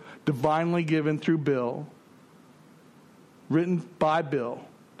miracle, divinely given through Bill, written by Bill,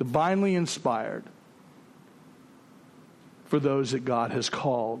 divinely inspired for those that God has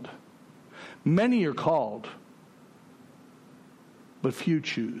called. Many are called, but few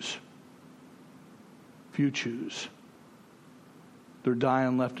choose. Few choose. They're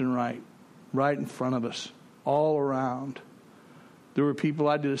dying left and right in front of us, all around. There were people,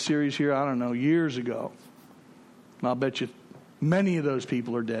 I did a series here, I don't know, years ago. And I'll bet you many of those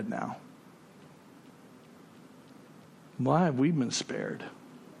people are dead now. Why have we been spared?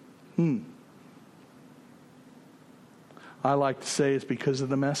 I like to say it's because of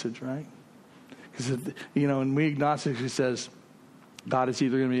the message, right? Because, and we agnostics, he says, God is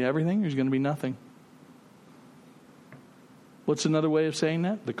either going to be everything or he's going to be nothing. What's another way of saying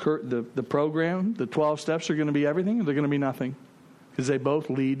that? The program, the 12 steps are going to be everything or they're going to be nothing? Because they both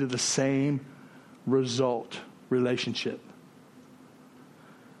lead to the same result, relationship.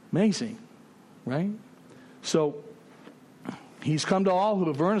 Amazing, right? So, he's come to all who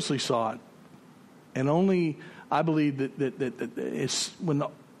have earnestly sought. And only, I believe that it's when the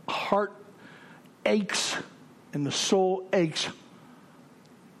heart aches and the soul aches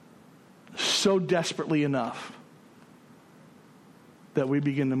so desperately enough that we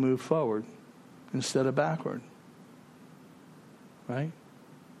begin to move forward instead of backward. Right?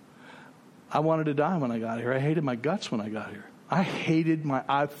 I wanted to die when I got here. I hated my guts when I got here.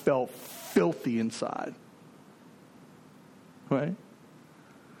 I felt filthy inside. Right?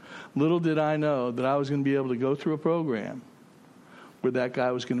 Little did I know that I was going to be able to go through a program where that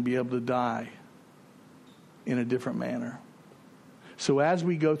guy was going to be able to die in a different manner. So as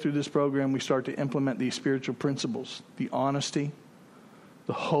we go through this program, we start to implement these spiritual principles, the honesty,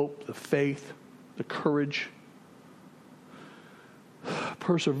 the hope, the faith, the courage,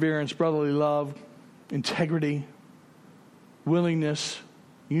 perseverance, brotherly love, integrity, willingness,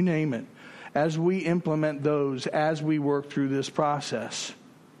 you name it. As we implement those, as we work through this process,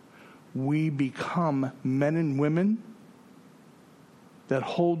 we become men and women that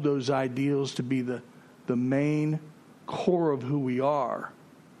hold those ideals to be the main core of who we are.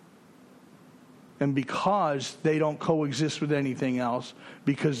 And because they don't coexist with anything else,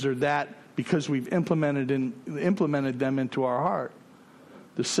 because we've implemented them into our heart,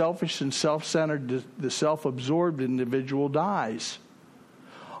 the selfish and self-centered, the self-absorbed individual dies.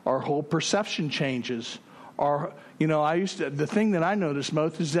 Our whole perception changes. The thing that I noticed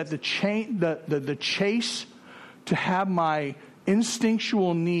most is that the chase to have my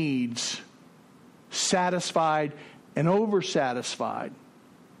instinctual needs satisfied and oversatisfied,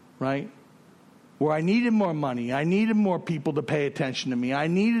 right? Where I needed more money, I needed more people to pay attention to me, I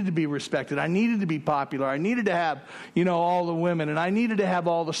needed to be respected, I needed to be popular, I needed to have, all the women, and I needed to have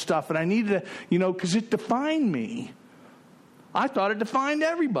all the stuff, and I needed to, because it defined me. I thought it defined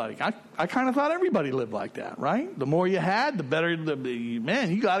everybody. I kind of thought everybody lived like that, right? The more you had, the better.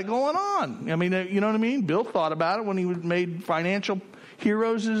 Man, you got it going on. I mean, you know what I mean? Bill thought about it when he made financial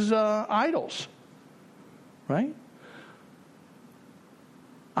heroes as idols, right?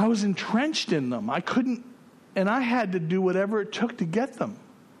 I was entrenched in them. I couldn't, and I had to do whatever it took to get them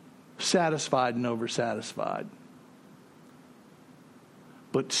satisfied and oversatisfied.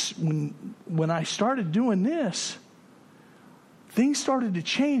 But when I started doing this, things started to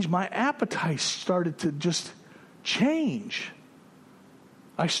change. My appetite started to just change.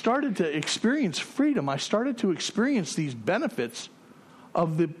 I started to experience freedom. I started to experience these benefits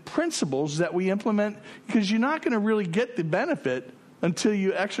of the principles that we implement, because you're not going to really get the benefit until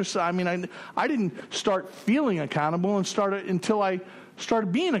you exercise. I mean, I didn't start feeling accountable until I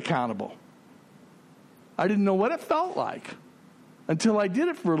started being accountable. I didn't know what it felt like until I did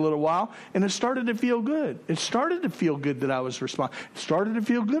it for a little while, and it started to feel good. It started to feel good that I was responding. It started to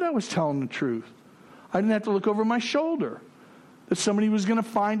feel good I was telling the truth. I didn't have to look over my shoulder that somebody was going to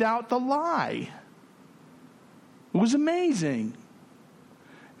find out the lie. It was amazing.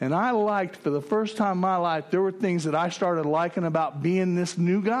 And I liked, for the first time in my life, there were things that I started liking about being this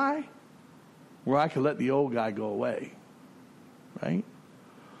new guy where I could let the old guy go away. Right?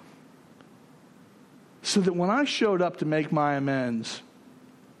 So that when I showed up to make my amends,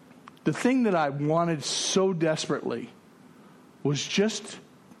 the thing that I wanted so desperately was just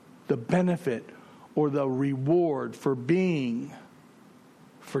the benefit or the reward for being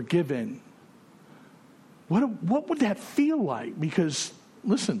forgiven. What would that feel like? Because,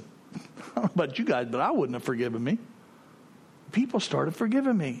 listen, I don't know about you guys, but I wouldn't have forgiven me. People started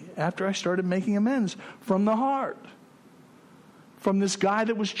forgiving me after I started making amends from the heart. From this guy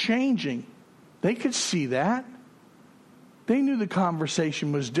that was changing. They could see that. They knew the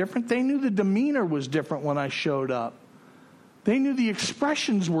conversation was different. They knew the demeanor was different when I showed up. They knew the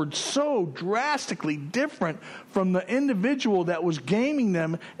expressions were so drastically different from the individual that was gaming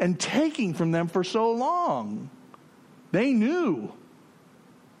them and taking from them for so long. They knew.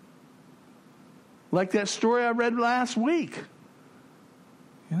 Like that story I read last week.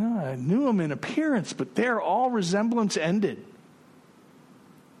 You know, I knew them in appearance, but there all resemblance ended.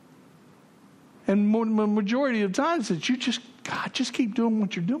 And the majority of the times that just keep doing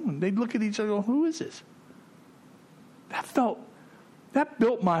what you're doing. They'd look at each other and go, who is this? That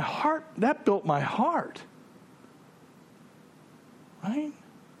built my heart. That built my heart. Right?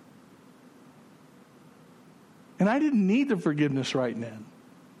 And I didn't need the forgiveness right then.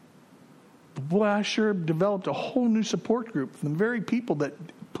 But boy, I sure developed a whole new support group from the very people that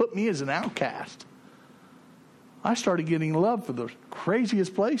put me as an outcast. I started getting love for the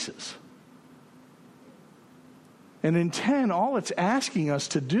craziest places. And in 10, all it's asking us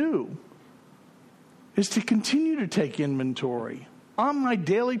to do is to continue to take inventory on my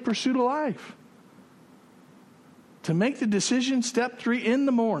daily pursuit of life. To make the decision, step 3, in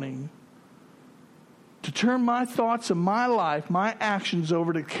the morning, to turn my thoughts and my life, my actions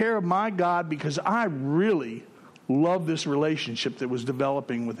over to the care of my God, because I really love this relationship that was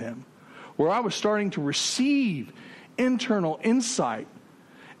developing with Him, where I was starting to receive internal insight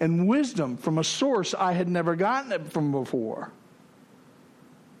and wisdom from a source I had never gotten it from before.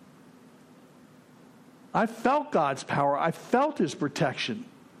 I felt God's power. I felt His protection.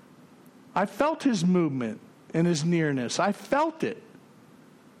 I felt His movement and His nearness. I felt it.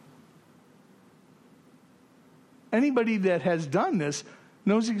 Anybody that has done this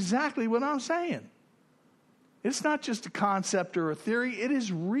knows exactly what I'm saying. It's not just a concept or a theory. It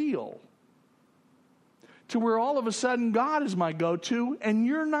is real. To where all of a sudden God is my go-to and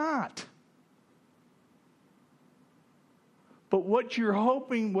you're not. But what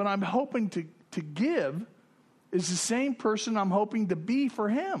I'm hoping to give is the same person I'm hoping to be for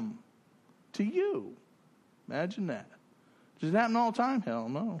Him, to you. Imagine that. Does it happen all the time? Hell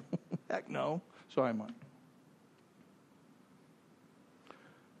no. Heck no. Sorry, Mike.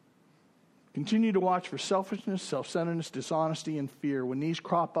 Continue to watch for selfishness, self-centeredness, dishonesty, and fear. When these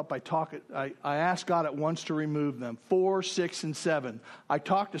crop up, I ask God at once to remove them. 4, 6, and 7. I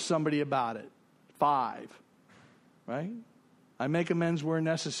talk to somebody about it. 5. Right? I make amends where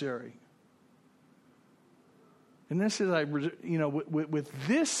necessary. And this is, with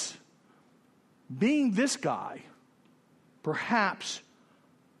this, being this guy, perhaps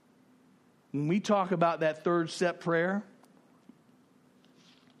when we talk about that 3rd step prayer,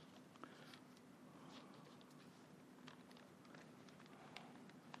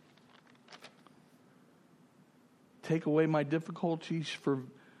 take away my difficulties, for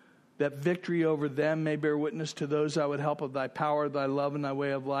that victory over them may bear witness to those I would help of thy power, thy love, and thy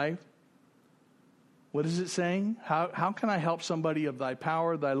way of life. What is it saying? How can I help somebody of thy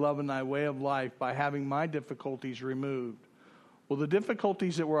power, thy love, and thy way of life by having my difficulties removed? Well, the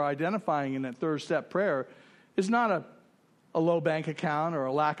difficulties that we're identifying in that 3rd step prayer is not a low bank account or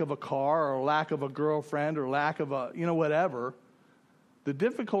a lack of a car or a lack of a girlfriend or lack of whatever. The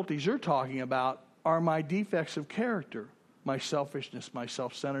difficulties you're talking about are my defects of character, my selfishness, my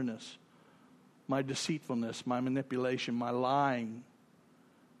self-centeredness, my deceitfulness, my manipulation, my lying,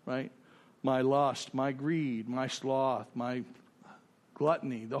 right? My lust, my greed, my sloth, my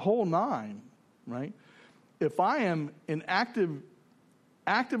gluttony, the whole 9, right? If I am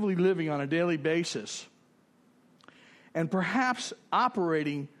actively living on a daily basis and perhaps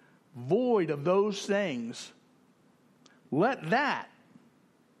operating void of those things, let that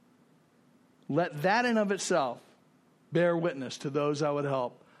in of itself bear witness to those I would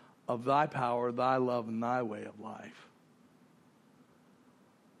help of thy power, thy love, and thy way of life.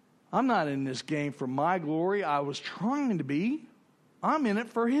 I'm not in this game for my glory. I was trying to be. I'm in it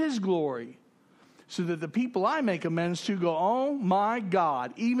for His glory. So that the people I make amends to go, oh my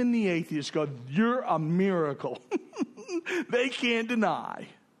God, even the atheists go, you're a miracle. They can't deny.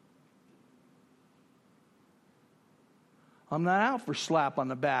 I'm not out for slap on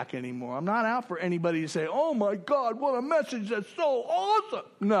the back anymore. I'm not out for anybody to say, oh my God, what a message, that's so awesome.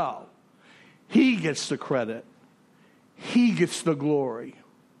 No. He gets the credit. He gets the glory.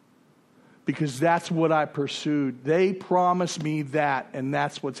 Because that's what I pursued. They promised me that, and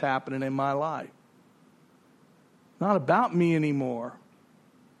that's what's happening in my life. Not about me anymore.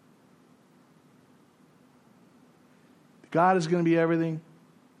 God is going to be everything,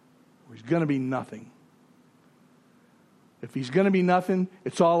 or He's going to be nothing. If He's going to be nothing,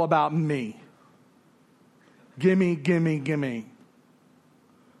 it's all about me. Gimme, gimme, gimme.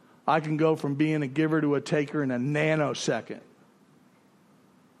 I can go from being a giver to a taker in a nanosecond.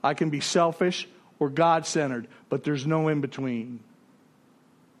 I can be selfish or God-centered, but there's no in between.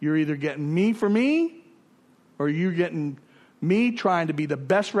 You're either getting me for me, or you're getting me trying to be the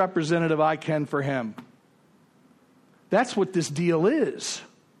best representative I can for Him. That's what this deal is.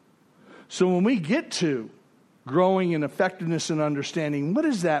 So when we get to growing in effectiveness and understanding, what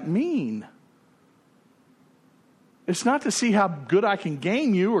does that mean? It's not to see how good I can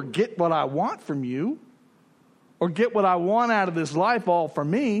game you or get what I want from you or get what I want out of this life all for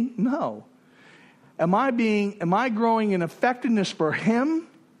me. No. Am I growing in effectiveness for Him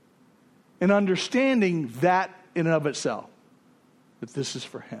and understanding that in and of itself, that this is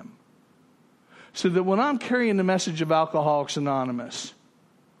for Him? So that when I'm carrying the message of Alcoholics Anonymous,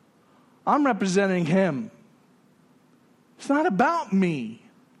 I'm representing Him. It's not about me.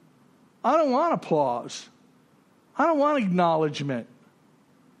 I don't want applause. I don't want acknowledgement.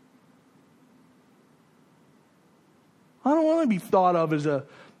 I don't want to be thought of as a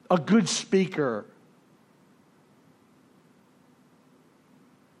good speaker.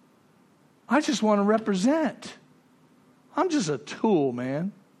 I just want to represent. I'm just a tool,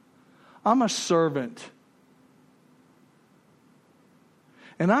 man. I'm a servant.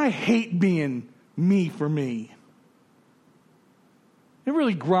 And I hate being me for me. It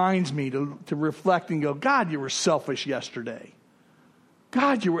really grinds me to reflect and go, God, you were selfish yesterday.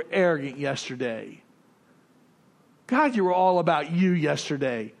 God, you were arrogant yesterday. God, you were all about you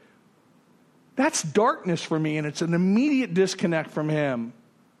yesterday. That's darkness for me, and it's an immediate disconnect from Him.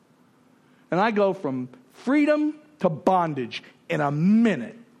 And I go from freedom to bondage in a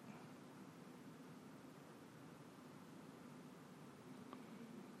minute.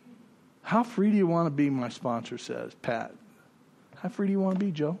 How free do you want to be, my sponsor says, Pat. How free do you want to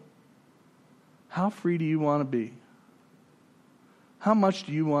be, Joe? How free do you want to be? How much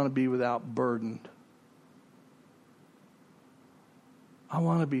do you want to be without burden? I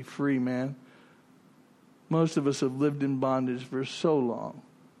want to be free, man. Most of us have lived in bondage for so long.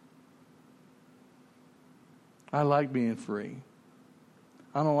 I like being free.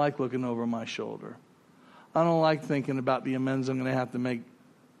 I don't like looking over my shoulder. I don't like thinking about the amends I'm going to have to make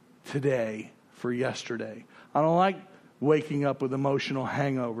today for yesterday. I don't like waking up with emotional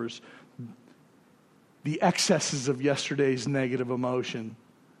hangovers, the excesses of yesterday's negative emotion.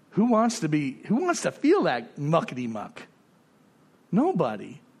 Who wants to feel that muckety muck?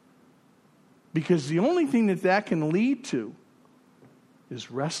 Nobody. Because the only thing that can lead to is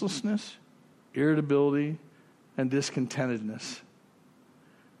restlessness, irritability, and discontentedness.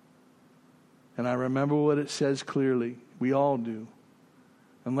 And I remember what it says clearly. We all do.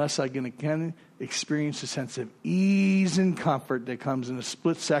 Unless I can again experience a sense of ease and comfort that comes in a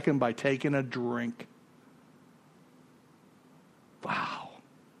split second by taking a drink. Wow.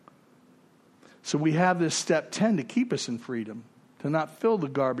 So we have this step 10 to keep us in freedom, to not fill the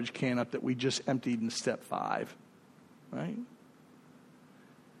garbage can up that we just emptied in step 5. Right?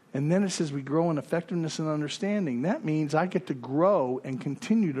 And then it says we grow in effectiveness and understanding. That means I get to grow and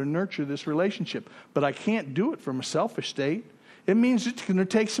continue to nurture this relationship. But I can't do it from a selfish state. It means it's going to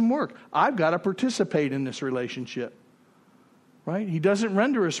take some work. I've got to participate in this relationship. Right? He doesn't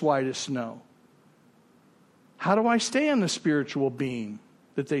render us white as snow. How do I stay on the spiritual beam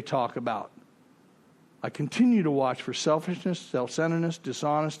that they talk about? I continue to watch for selfishness, self-centeredness,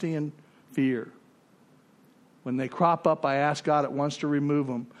 dishonesty, and fear. When they crop up, I ask God at once to remove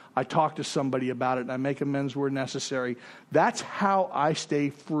them. I talk to somebody about it, and I make amends where necessary. That's how I stay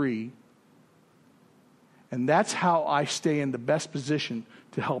free. And that's how I stay in the best position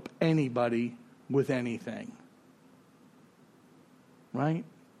to help anybody with anything. Right?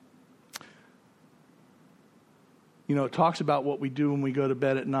 You know, it talks about what we do when we go to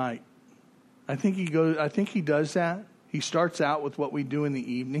bed at night. I think he does that. He starts out with what we do in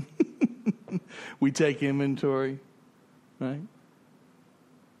the evening. We take inventory, right?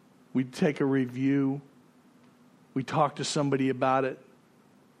 We take a review. We talk to somebody about it.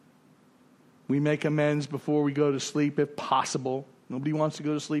 We make amends before we go to sleep if possible. Nobody wants to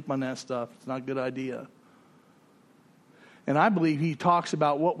go to sleep on that stuff. It's not a good idea. And I believe he talks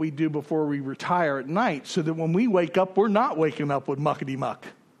about what we do before we retire at night so that when we wake up, we're not waking up with muckety-muck.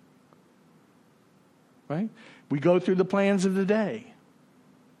 Right? We go through the plans of the day.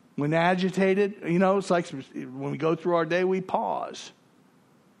 When agitated, it's like when we go through our day, we pause.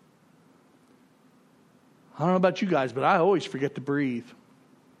 I don't know about you guys, but I always forget to breathe.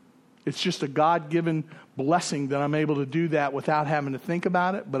 It's just a God-given blessing that I'm able to do that without having to think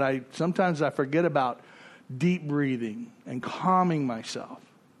about it. But sometimes I forget about deep breathing and calming myself.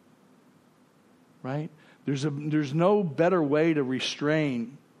 Right? There's no better way to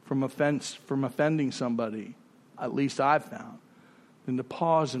restrain from offending somebody, at least I've found, than to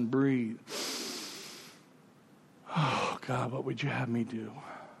pause and breathe. Oh, God, what would you have me do?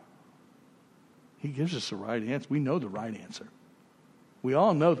 He gives us the right answer. We know the right answer. We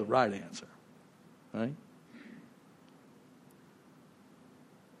all know the right answer, right?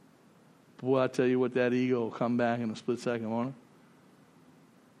 Boy, I tell you what, that ego will come back in a split second, won't it?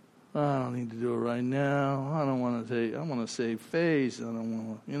 I don't need to do it right now. I don't want to I want to save face. I don't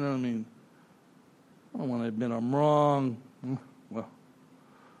want to, you know what I mean? I don't want to admit I'm wrong. Well,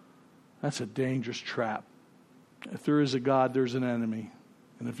 that's a dangerous trap. If there is a God, there's an enemy.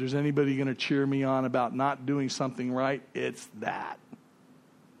 And if there's anybody going to cheer me on about not doing something right, it's that.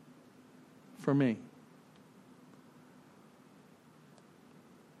 For me.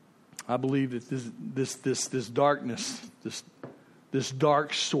 I believe that this darkness, this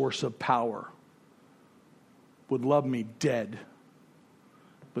dark source of power would love me dead,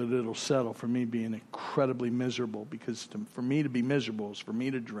 but it'll settle for me being incredibly miserable, because for me to be miserable is for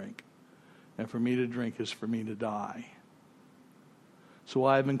me to drink, and for me to drink is for me to die. So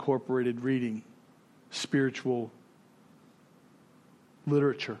I've incorporated reading spiritual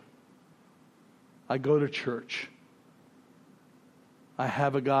literature. I go to church. I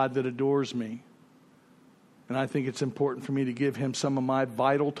have a God that adores me. And I think it's important for me to give him some of my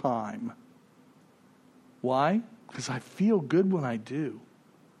vital time. Why? Because I feel good when I do.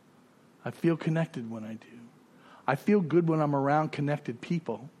 I feel connected when I do. I feel good when I'm around connected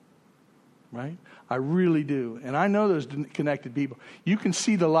people. Right? I really do. And I know those connected people. You can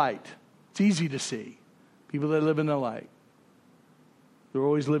see the light. It's easy to see. People that live in the light. They're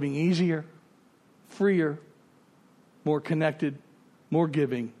always living easier, freer, more connected, more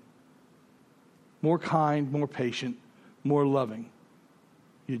giving, more kind, more patient, more loving.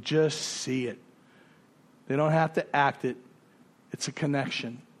 You just see it. They don't have to act it. It's a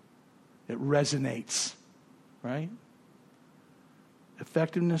connection. It resonates. Right?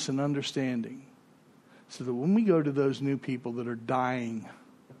 Effectiveness and understanding. So that when we go to those new people that are dying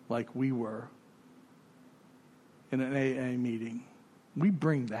like we were in an AA meeting, we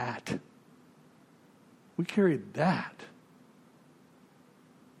bring that. We carry that.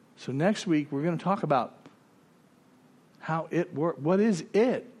 So next week we're going to talk about how it works. What is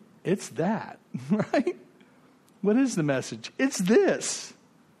it? It's that, right? What is the message? It's this.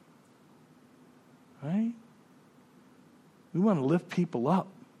 Right? We want to lift people up.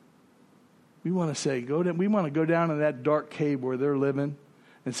 We want to say, we want to go down in that dark cave where they're living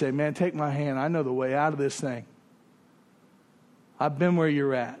and say, man, take my hand. I know the way out of this thing. I've been where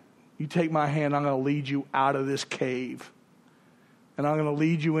you're at. You take my hand, I'm going to lead you out of this cave. And I'm going to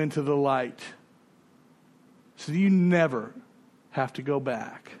lead you into the light. So you never have to go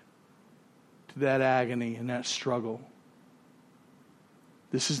back to that agony and that struggle.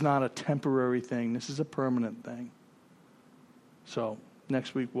 This is not a temporary thing. This is a permanent thing. So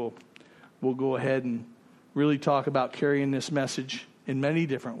next week we'll go ahead and really talk about carrying this message in many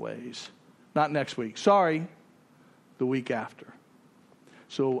different ways. Not next week. Sorry, the week after.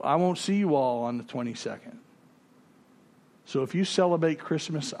 So I won't see you all on the 22nd. So if you celebrate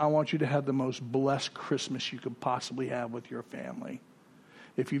Christmas, I want you to have the most blessed Christmas you could possibly have with your family.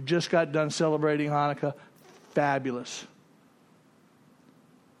 If you've just got done celebrating Hanukkah, fabulous.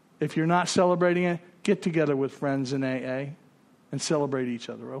 If you're not celebrating it, get together with friends in AA and celebrate each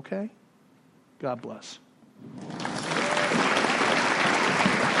other, okay? God bless.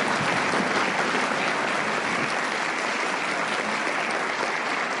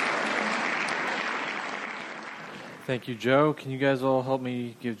 Thank you, Joe. Can you guys all help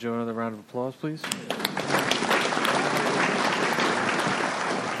me give Joe another round of applause, please? At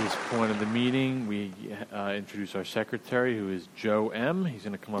this point of the meeting, we introduce our secretary, who is Joe M. He's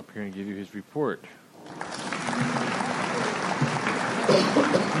going to come up here and give you his report.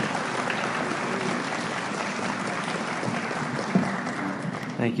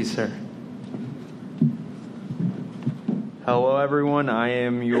 Thank you, sir. Hello, everyone. I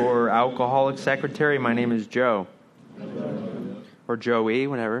am your alcoholic secretary. My name is Joe. Or Joey,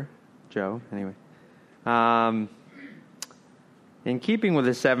 whatever. Joe, anyway. In keeping with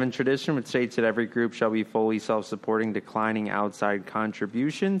the 7 tradition, which states that every group shall be fully self-supporting, declining outside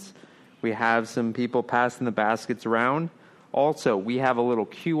contributions, we have some people passing the baskets around. Also, we have a little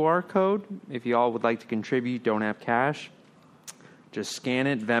QR code. If you all would like to contribute, don't have cash, just scan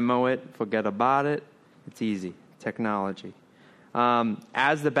it, Venmo it, forget about it. It's easy. Technology.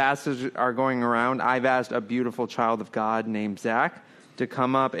 As the baskets are going around, I've asked a beautiful child of God named Zach to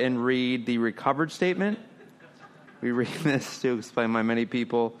come up and read the recovered statement. We read this to explain why many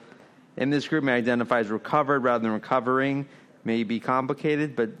people in this group may identify as recovered rather than recovering. May be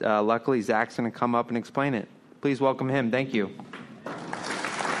complicated, but luckily Zach's going to come up and explain it. Please welcome him. Thank you.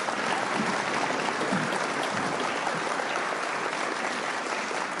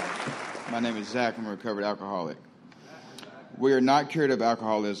 My name is Zach. I'm a recovered alcoholic. We are not cured of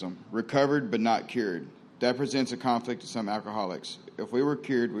alcoholism, recovered but not cured. That presents a conflict to some alcoholics. If we were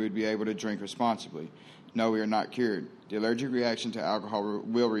cured, we would be able to drink responsibly. No, we are not cured. The allergic reaction to alcohol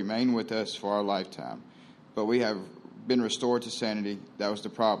will remain with us for our lifetime. But we have been restored to sanity. That was the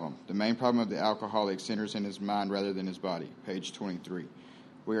problem. The main problem of the alcoholic centers in his mind rather than his body. Page 23.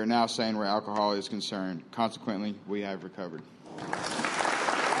 We are now sane where alcohol is concerned. Consequently, we have recovered.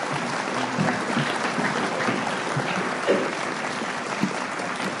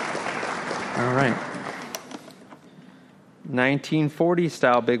 All right. 1940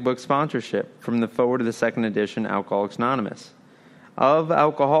 style Big Book sponsorship from the forward of the second edition, Alcoholics Anonymous. Of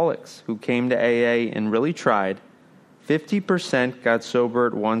alcoholics who came to AA and really tried, 50% got sober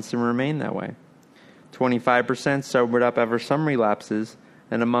at once and remained that way. 25% sobered up after some relapses,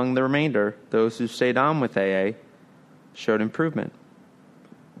 and among the remainder, those who stayed on with AA showed improvement.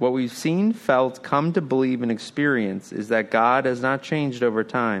 What we've seen, felt, come to believe, and experience is that God has not changed over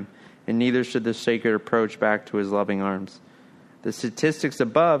time, and neither should the sacred approach back to his loving arms. The statistics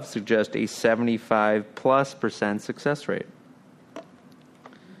above suggest a 75+% success rate.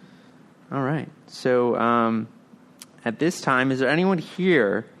 All right. So at this time, is there anyone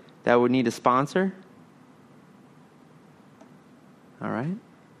here that would need a sponsor? All right.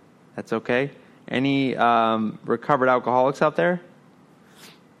 That's okay. Any recovered alcoholics out there?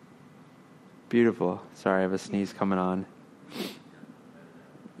 Beautiful. Sorry, I have a sneeze coming on.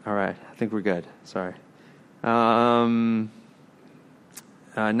 All right. I think we're good. Sorry.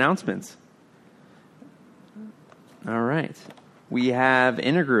 Announcements. All right. We have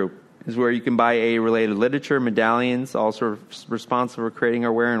Intergroup is where you can buy AA-related literature, medallions, also responsible for creating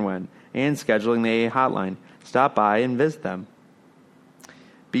our where and when, and scheduling the AA hotline. Stop by and visit them.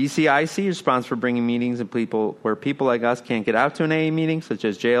 BCIC is responsible for bringing meetings and people where people like us can't get out to an AA meeting, such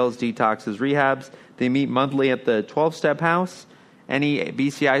as jails, detoxes, rehabs. They meet monthly at the 12-Step House. Any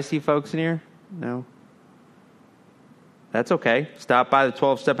BCIC folks in here? No? That's okay. Stop by the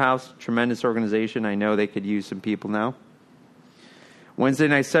 12-Step House. Tremendous organization. I know they could use some people now. Wednesday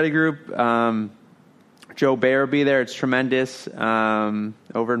night study group. Joe Bear will be there. It's tremendous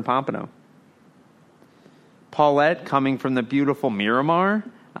over in Pompano. Paulette coming from the beautiful Miramar.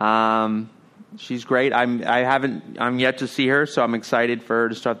 She's great. I'm yet to see her, so I'm excited for her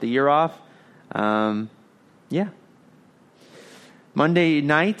to start the year off. Yeah. Monday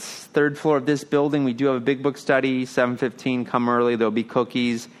nights, 3rd floor of this building, we do have a big book study, 7:15. Come early. There'll be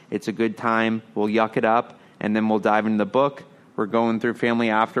cookies. It's a good time. We'll yuck it up, and then we'll dive into the book. We're going through family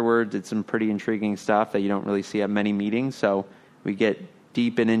afterwards. It's some pretty intriguing stuff that you don't really see at many meetings, so we get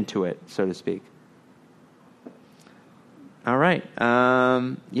deep and into it, so to speak. All right.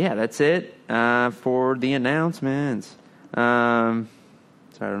 Yeah, that's it for the announcements. Sorry, I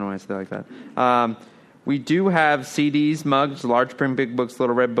don't know why I say it like that. We do have CDs, mugs, large print big books,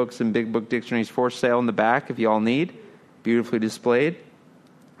 little red books, and big book dictionaries for sale in the back if you all need. Beautifully displayed.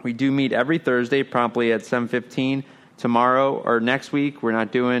 We do meet every Thursday promptly at 7:15. Tomorrow or next week, we're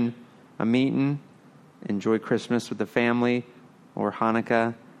not doing a meeting. Enjoy Christmas with the family, or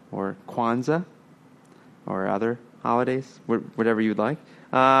Hanukkah, or Kwanzaa, or other holidays, whatever you'd like.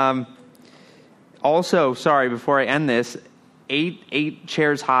 Also, sorry, before I end this, eight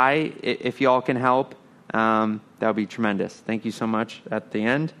chairs high, if y'all can help, that would be tremendous. Thank you so much at the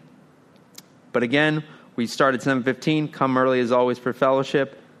end. But again, we start at 7:15. Come early as always for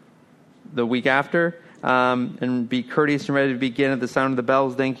fellowship the week after. And be courteous and ready to begin at the sound of the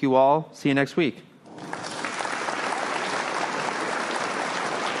bells. Thank you all. See you next week.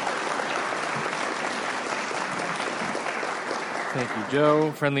 Thank you,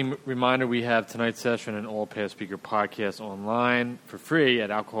 Joe. Friendly reminder, we have tonight's session and all past speaker podcasts online for free at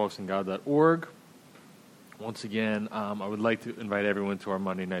alcoholicsandgod.org. Once again, I would like to invite everyone to our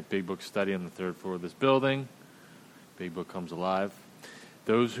Monday night Big Book study on the 3rd floor of this building. Big Book comes alive.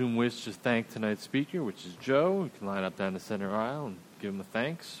 Those whom wish to thank tonight's speaker, which is Joe, you can line up down the center aisle and give him a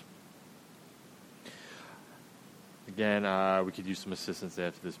thanks. Again, we could use some assistance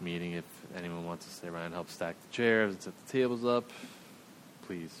after this meeting if anyone wants to stay around and help stack the chairs and set the tables up.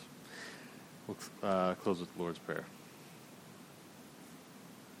 Please. We'll close with the Lord's Prayer.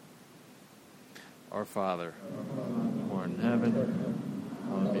 Our Father, who art in heaven,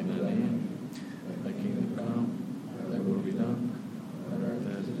 hallowed be thy name. Thy kingdom come, thy will be done, on earth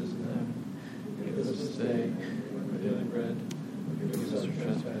as it is in heaven. Give us this day our daily bread. Forgive us our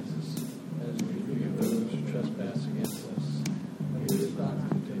trespasses, as we forgive those who trespass against us. And lead us not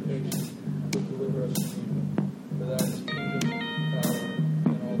into temptation, but deliver us from evil. For thine is the kingdom, power,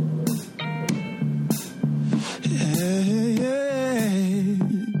 and all the glory.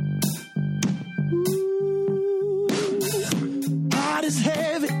 Heart is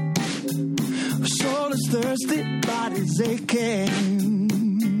heavy, soul is thirsty, body's aching.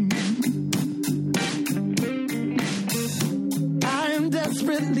 I am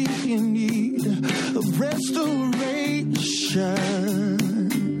desperately in need of restoration.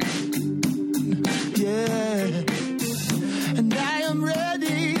 Yeah, and I am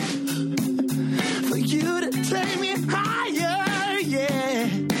ready for you to take me higher. Yeah.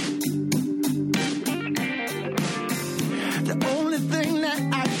 The only thing that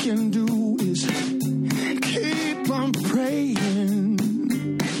I can do is keep on praying.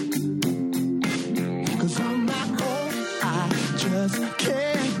 'Cause on my own, I just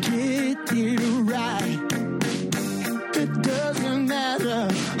can't get it right. It doesn't matter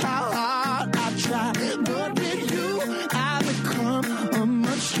how hard I try, but with you, I become a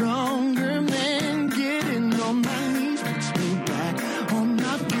much stronger man. Getting on my knees puts me back on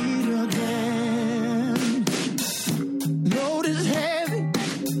my feet again. Load is heavy,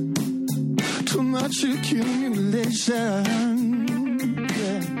 too much accumulation.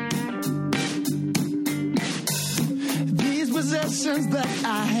 Yeah. These possessions that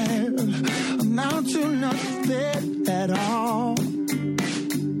I have amount to nothing at all.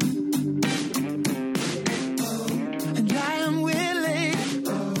 And I am willing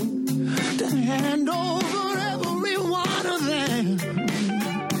to hand over every one of them.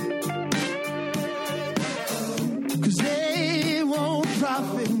 'Cause they won't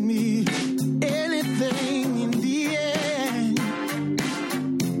profit me anything in the end.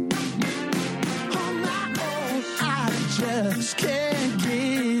 On my own, I just can't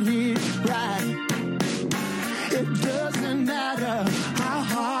get it right. It doesn't matter how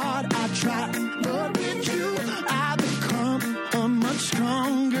hard I try, but with you, I become a much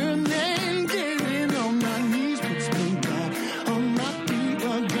stronger man. Getting on my knees puts me back on my feet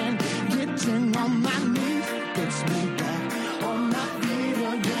again. Getting on my knees puts me back on my feet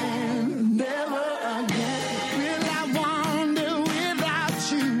again. Never again will I wander without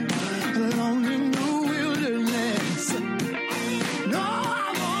you alone in the wilderness. No, I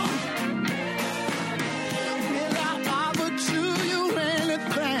won't. Will I offer to you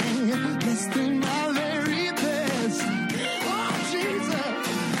anything less than my very best? Oh, Jesus,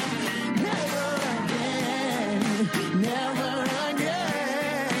 never again, never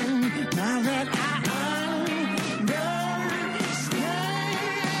again. Now that I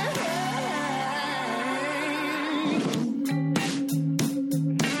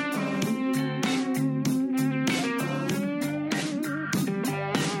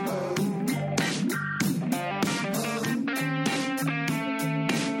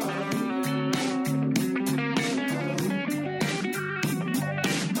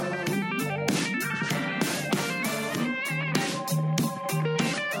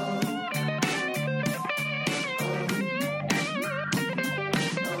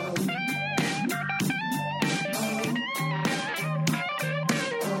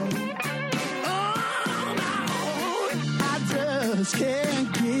just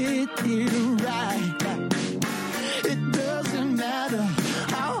can't get it right. It doesn't matter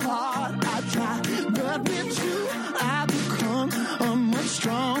how hard I try, but with you I become a much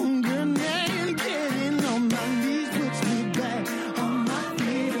stronger man. Getting on my knees puts me back on my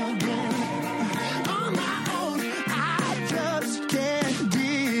feet again. On my own, I just can't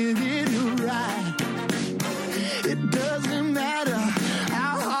get it right. It doesn't matter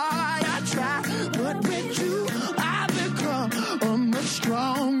how hard I try, but with you I become a much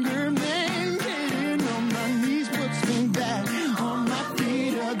stronger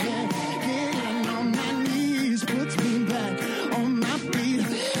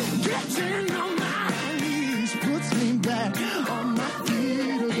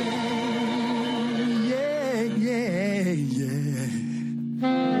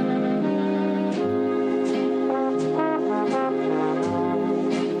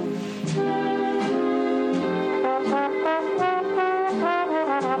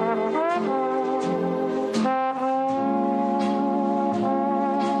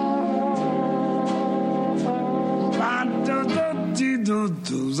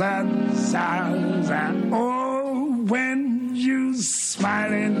Oh, when you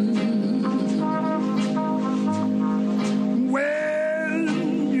smiling,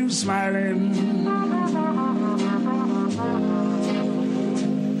 when you smiling,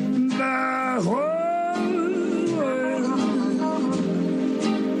 the whole world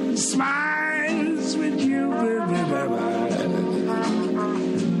smiles with you, baby.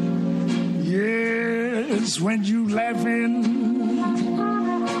 Yes, when you laughing.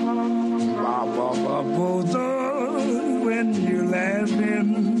 When you're laughing,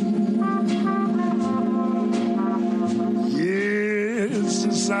 yes,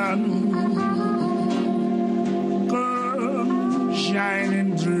 the sun comes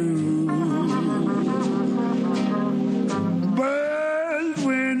shining through. But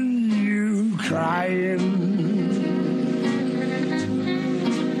when you crying,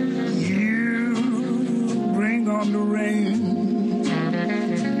 you bring on the rain.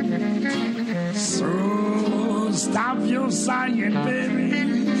 So stop your sighing, baby,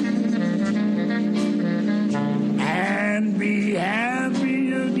 and be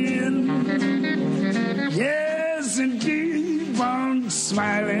happy again. Yes, and keep on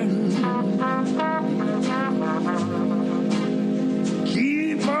smiling.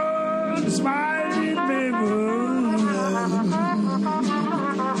 Keep on smiling, baby.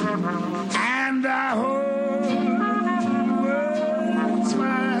 And I hope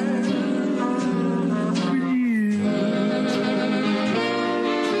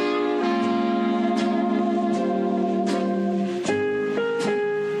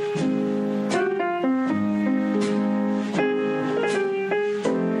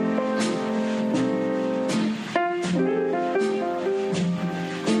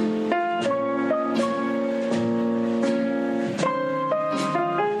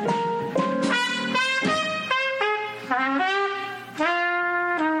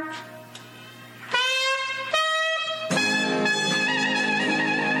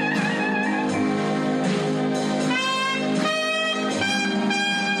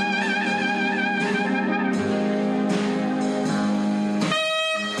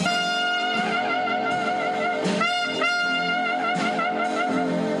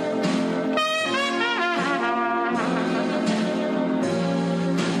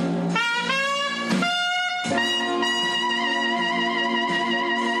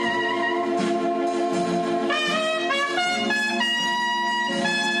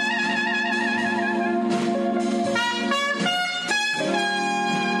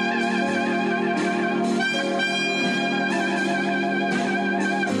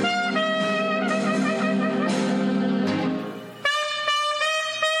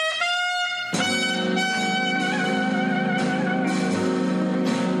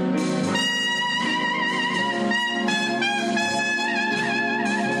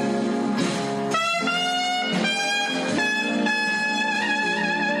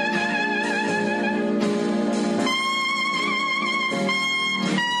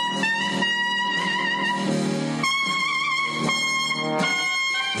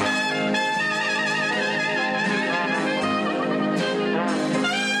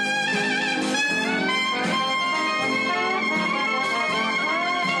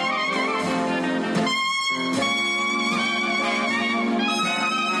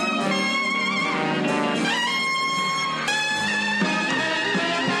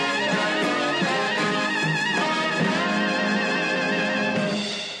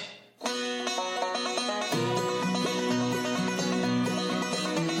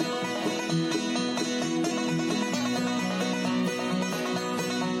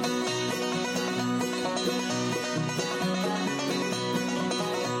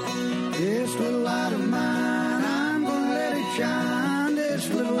This little light of mine, I'm gonna let it shine. This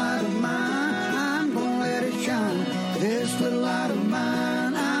little light of mine, I'm gonna let it shine. This little light of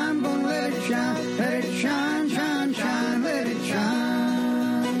mine, I'm gonna let it shine. Let it shine, shine, shine, let it shine.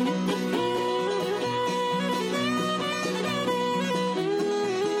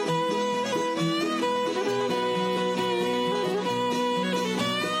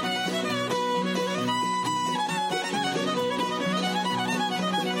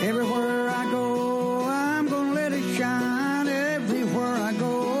 Everywhere I go, I'm gonna let it shine. Everywhere I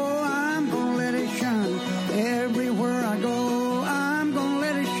go, I'm gonna let it shine. Everywhere I go, I'm gonna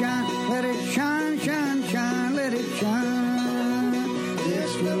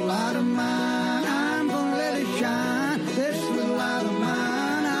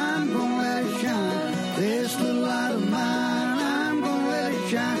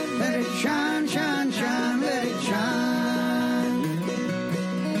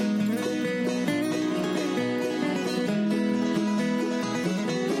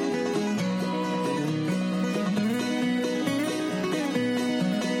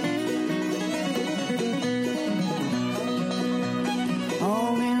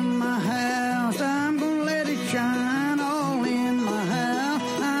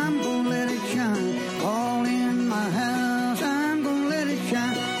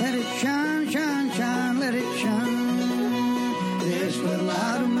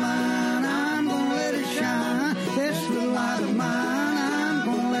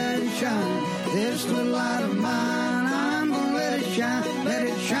shine. This little light of mine, I'm gonna let it shine. Let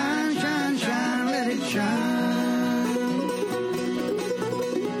it shine, shine, shine, let it shine.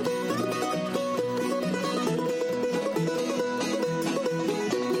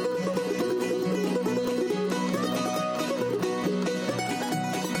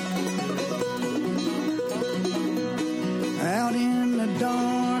 Out in the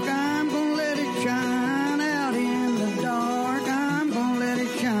dark, I'm gonna let it shine. Out in the dark, I'm gonna let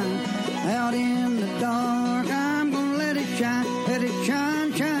it shine. Out in the dark, I'm gonna let it shine. Let it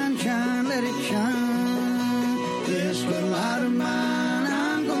shine, shine, shine, let it shine. This little light of mine,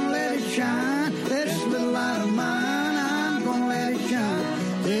 I'm gonna let it shine. This little light of mine, I'm gonna let it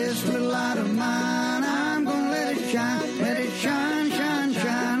shine. This little light of mine, I'm gonna let it shine. Let it shine, shine,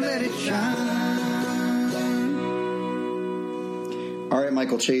 shine, let it shine. All right,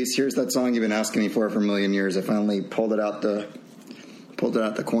 Michael Chase, here's that song you've been asking me for a million years. I finally pulled it out the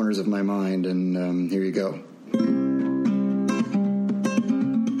corners of my mind, and here you go.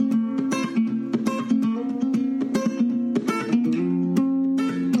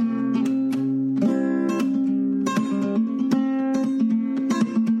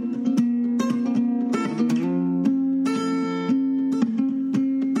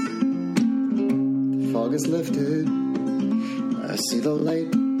 The fog is lifted. I see the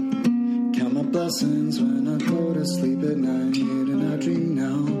light, count my blessings when I go to sleep at night, and I dream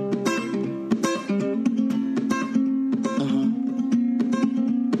now.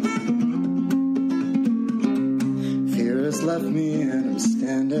 Fear has left me and I'm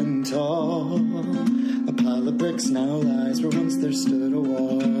standing tall. A pile of bricks now lies where once there stood a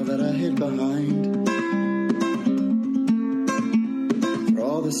wall that I hid behind. For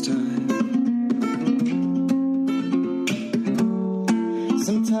all this time,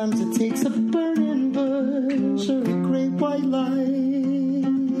 sometimes it takes a burning bush or a great white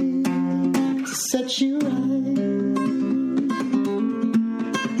light to set you right.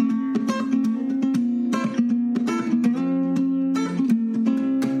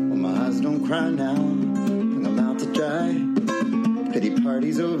 Well, my eyes don't cry now, and I'm out to dry. Pity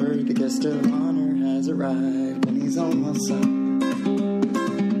party's over, the guest of honor has arrived, and he's on my side.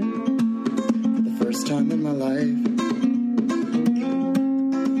 For the first time in my life,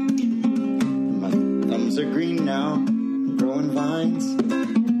 are green now, growing vines.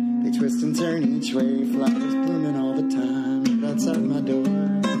 They twist and turn each way, flowers blooming all the time. Right outside my door,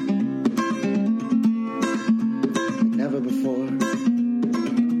 like never before.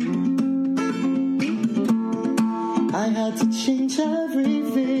 I had to change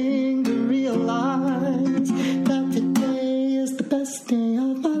everything to realize that today is the best day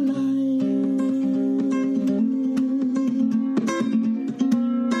of my life.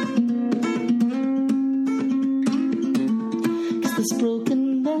 This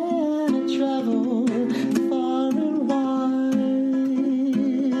broken man had traveled far and wide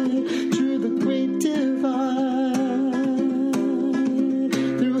through the great divide,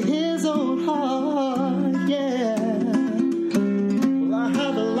 through his own heart, yeah. Well, I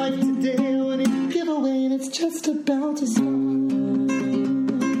have a life today I want to give away, and it's just about to start.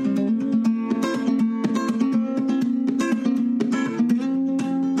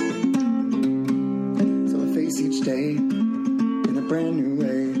 So I face each day brand new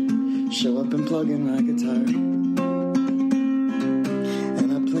way, show up and plug in my guitar,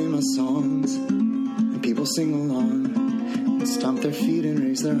 and I play my songs, and people sing along, and stomp their feet and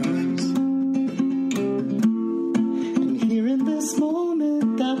raise their arms. And here in this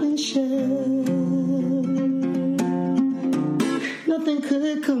moment that we share, nothing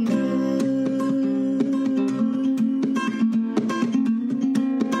could compare.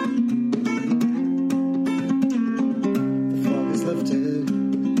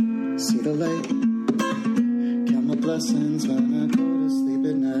 See the light, count my blessings when I go to sleep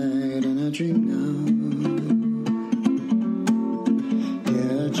at night, and I dream now.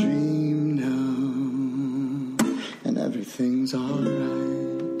 Yeah, I dream now, and everything's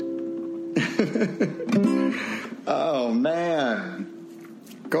alright. Oh man,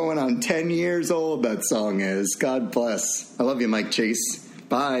 going on 10 years old that song is. God bless. I love you, Mike Chase.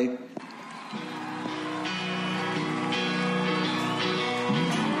 Bye.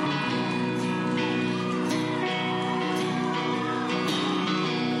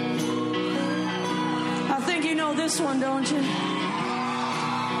 This one, don't you?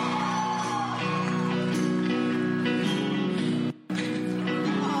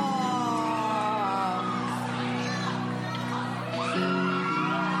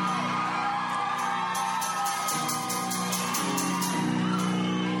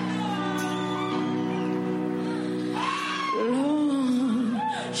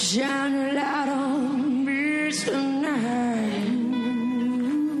 shine your light on me tonight.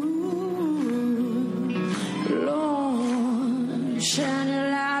 Lord, shine your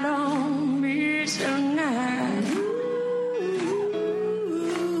light on me tonight.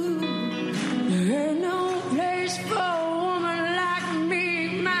 There ain't no place for a woman like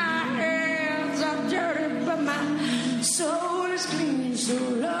me. My hands are dirty, but my soul is clean. So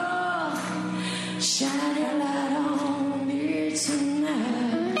Lord, shine your light on me tonight.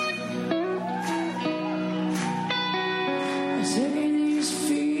 Taking these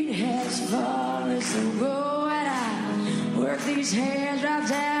feet has fallen so go and I work these hands right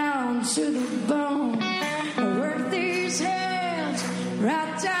down to the bone. I work these hands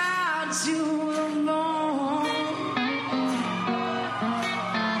right down to the bone.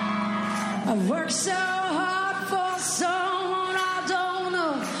 I've worked so hard for someone I don't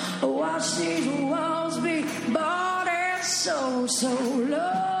know. Watch these walls be bought and sold. So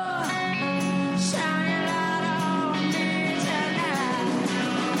Lord, shine your light on me tonight.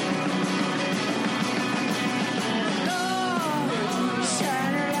 Lord,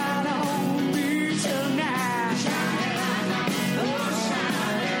 shine your light on me tonight. Lord, shine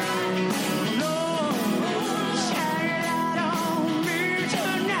your light on me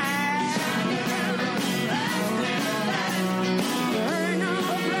tonight. There ain't no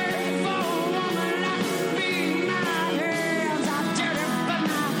place for a woman like me. My hands are dirty, but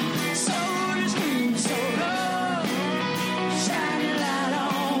my soul is clean. So Lord, shine your light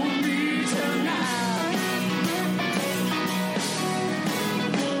on me tonight.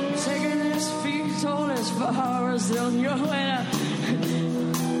 Taking this feet all as far as on your way.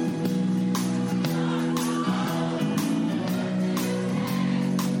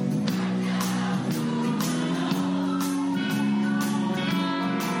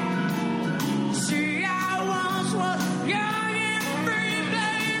 See, I once was young and free,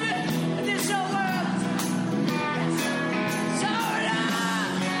 baby. This old world, so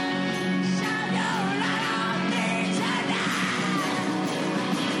Lord, shine your light on me tonight.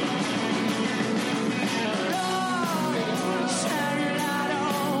 Lord, shine your light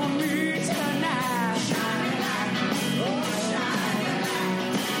on me tonight. Shine your light, oh, shine your light.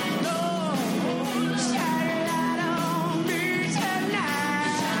 Lord, shine your light on me tonight.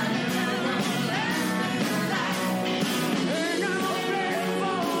 Ain't no place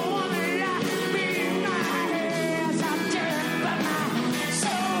for a woman like me. My hands are dirty, but my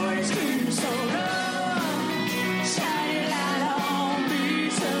soul is clean. So Lord, shine your light on me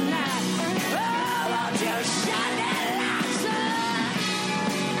tonight. Oh, won't you shine that light, son?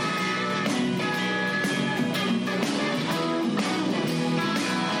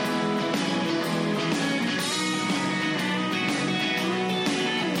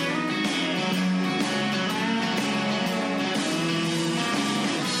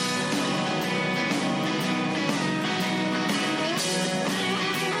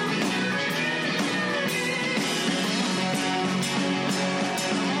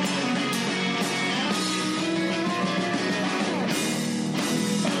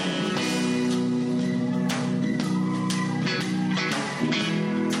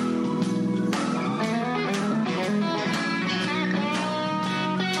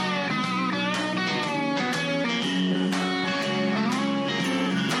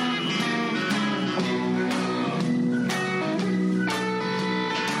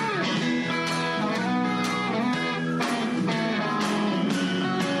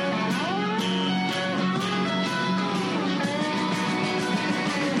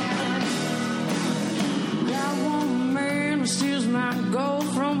 Got one man who steals my gold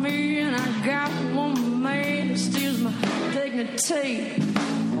from me, and I got one man who steals my dignity.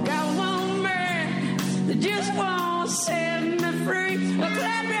 Got one man that just won't say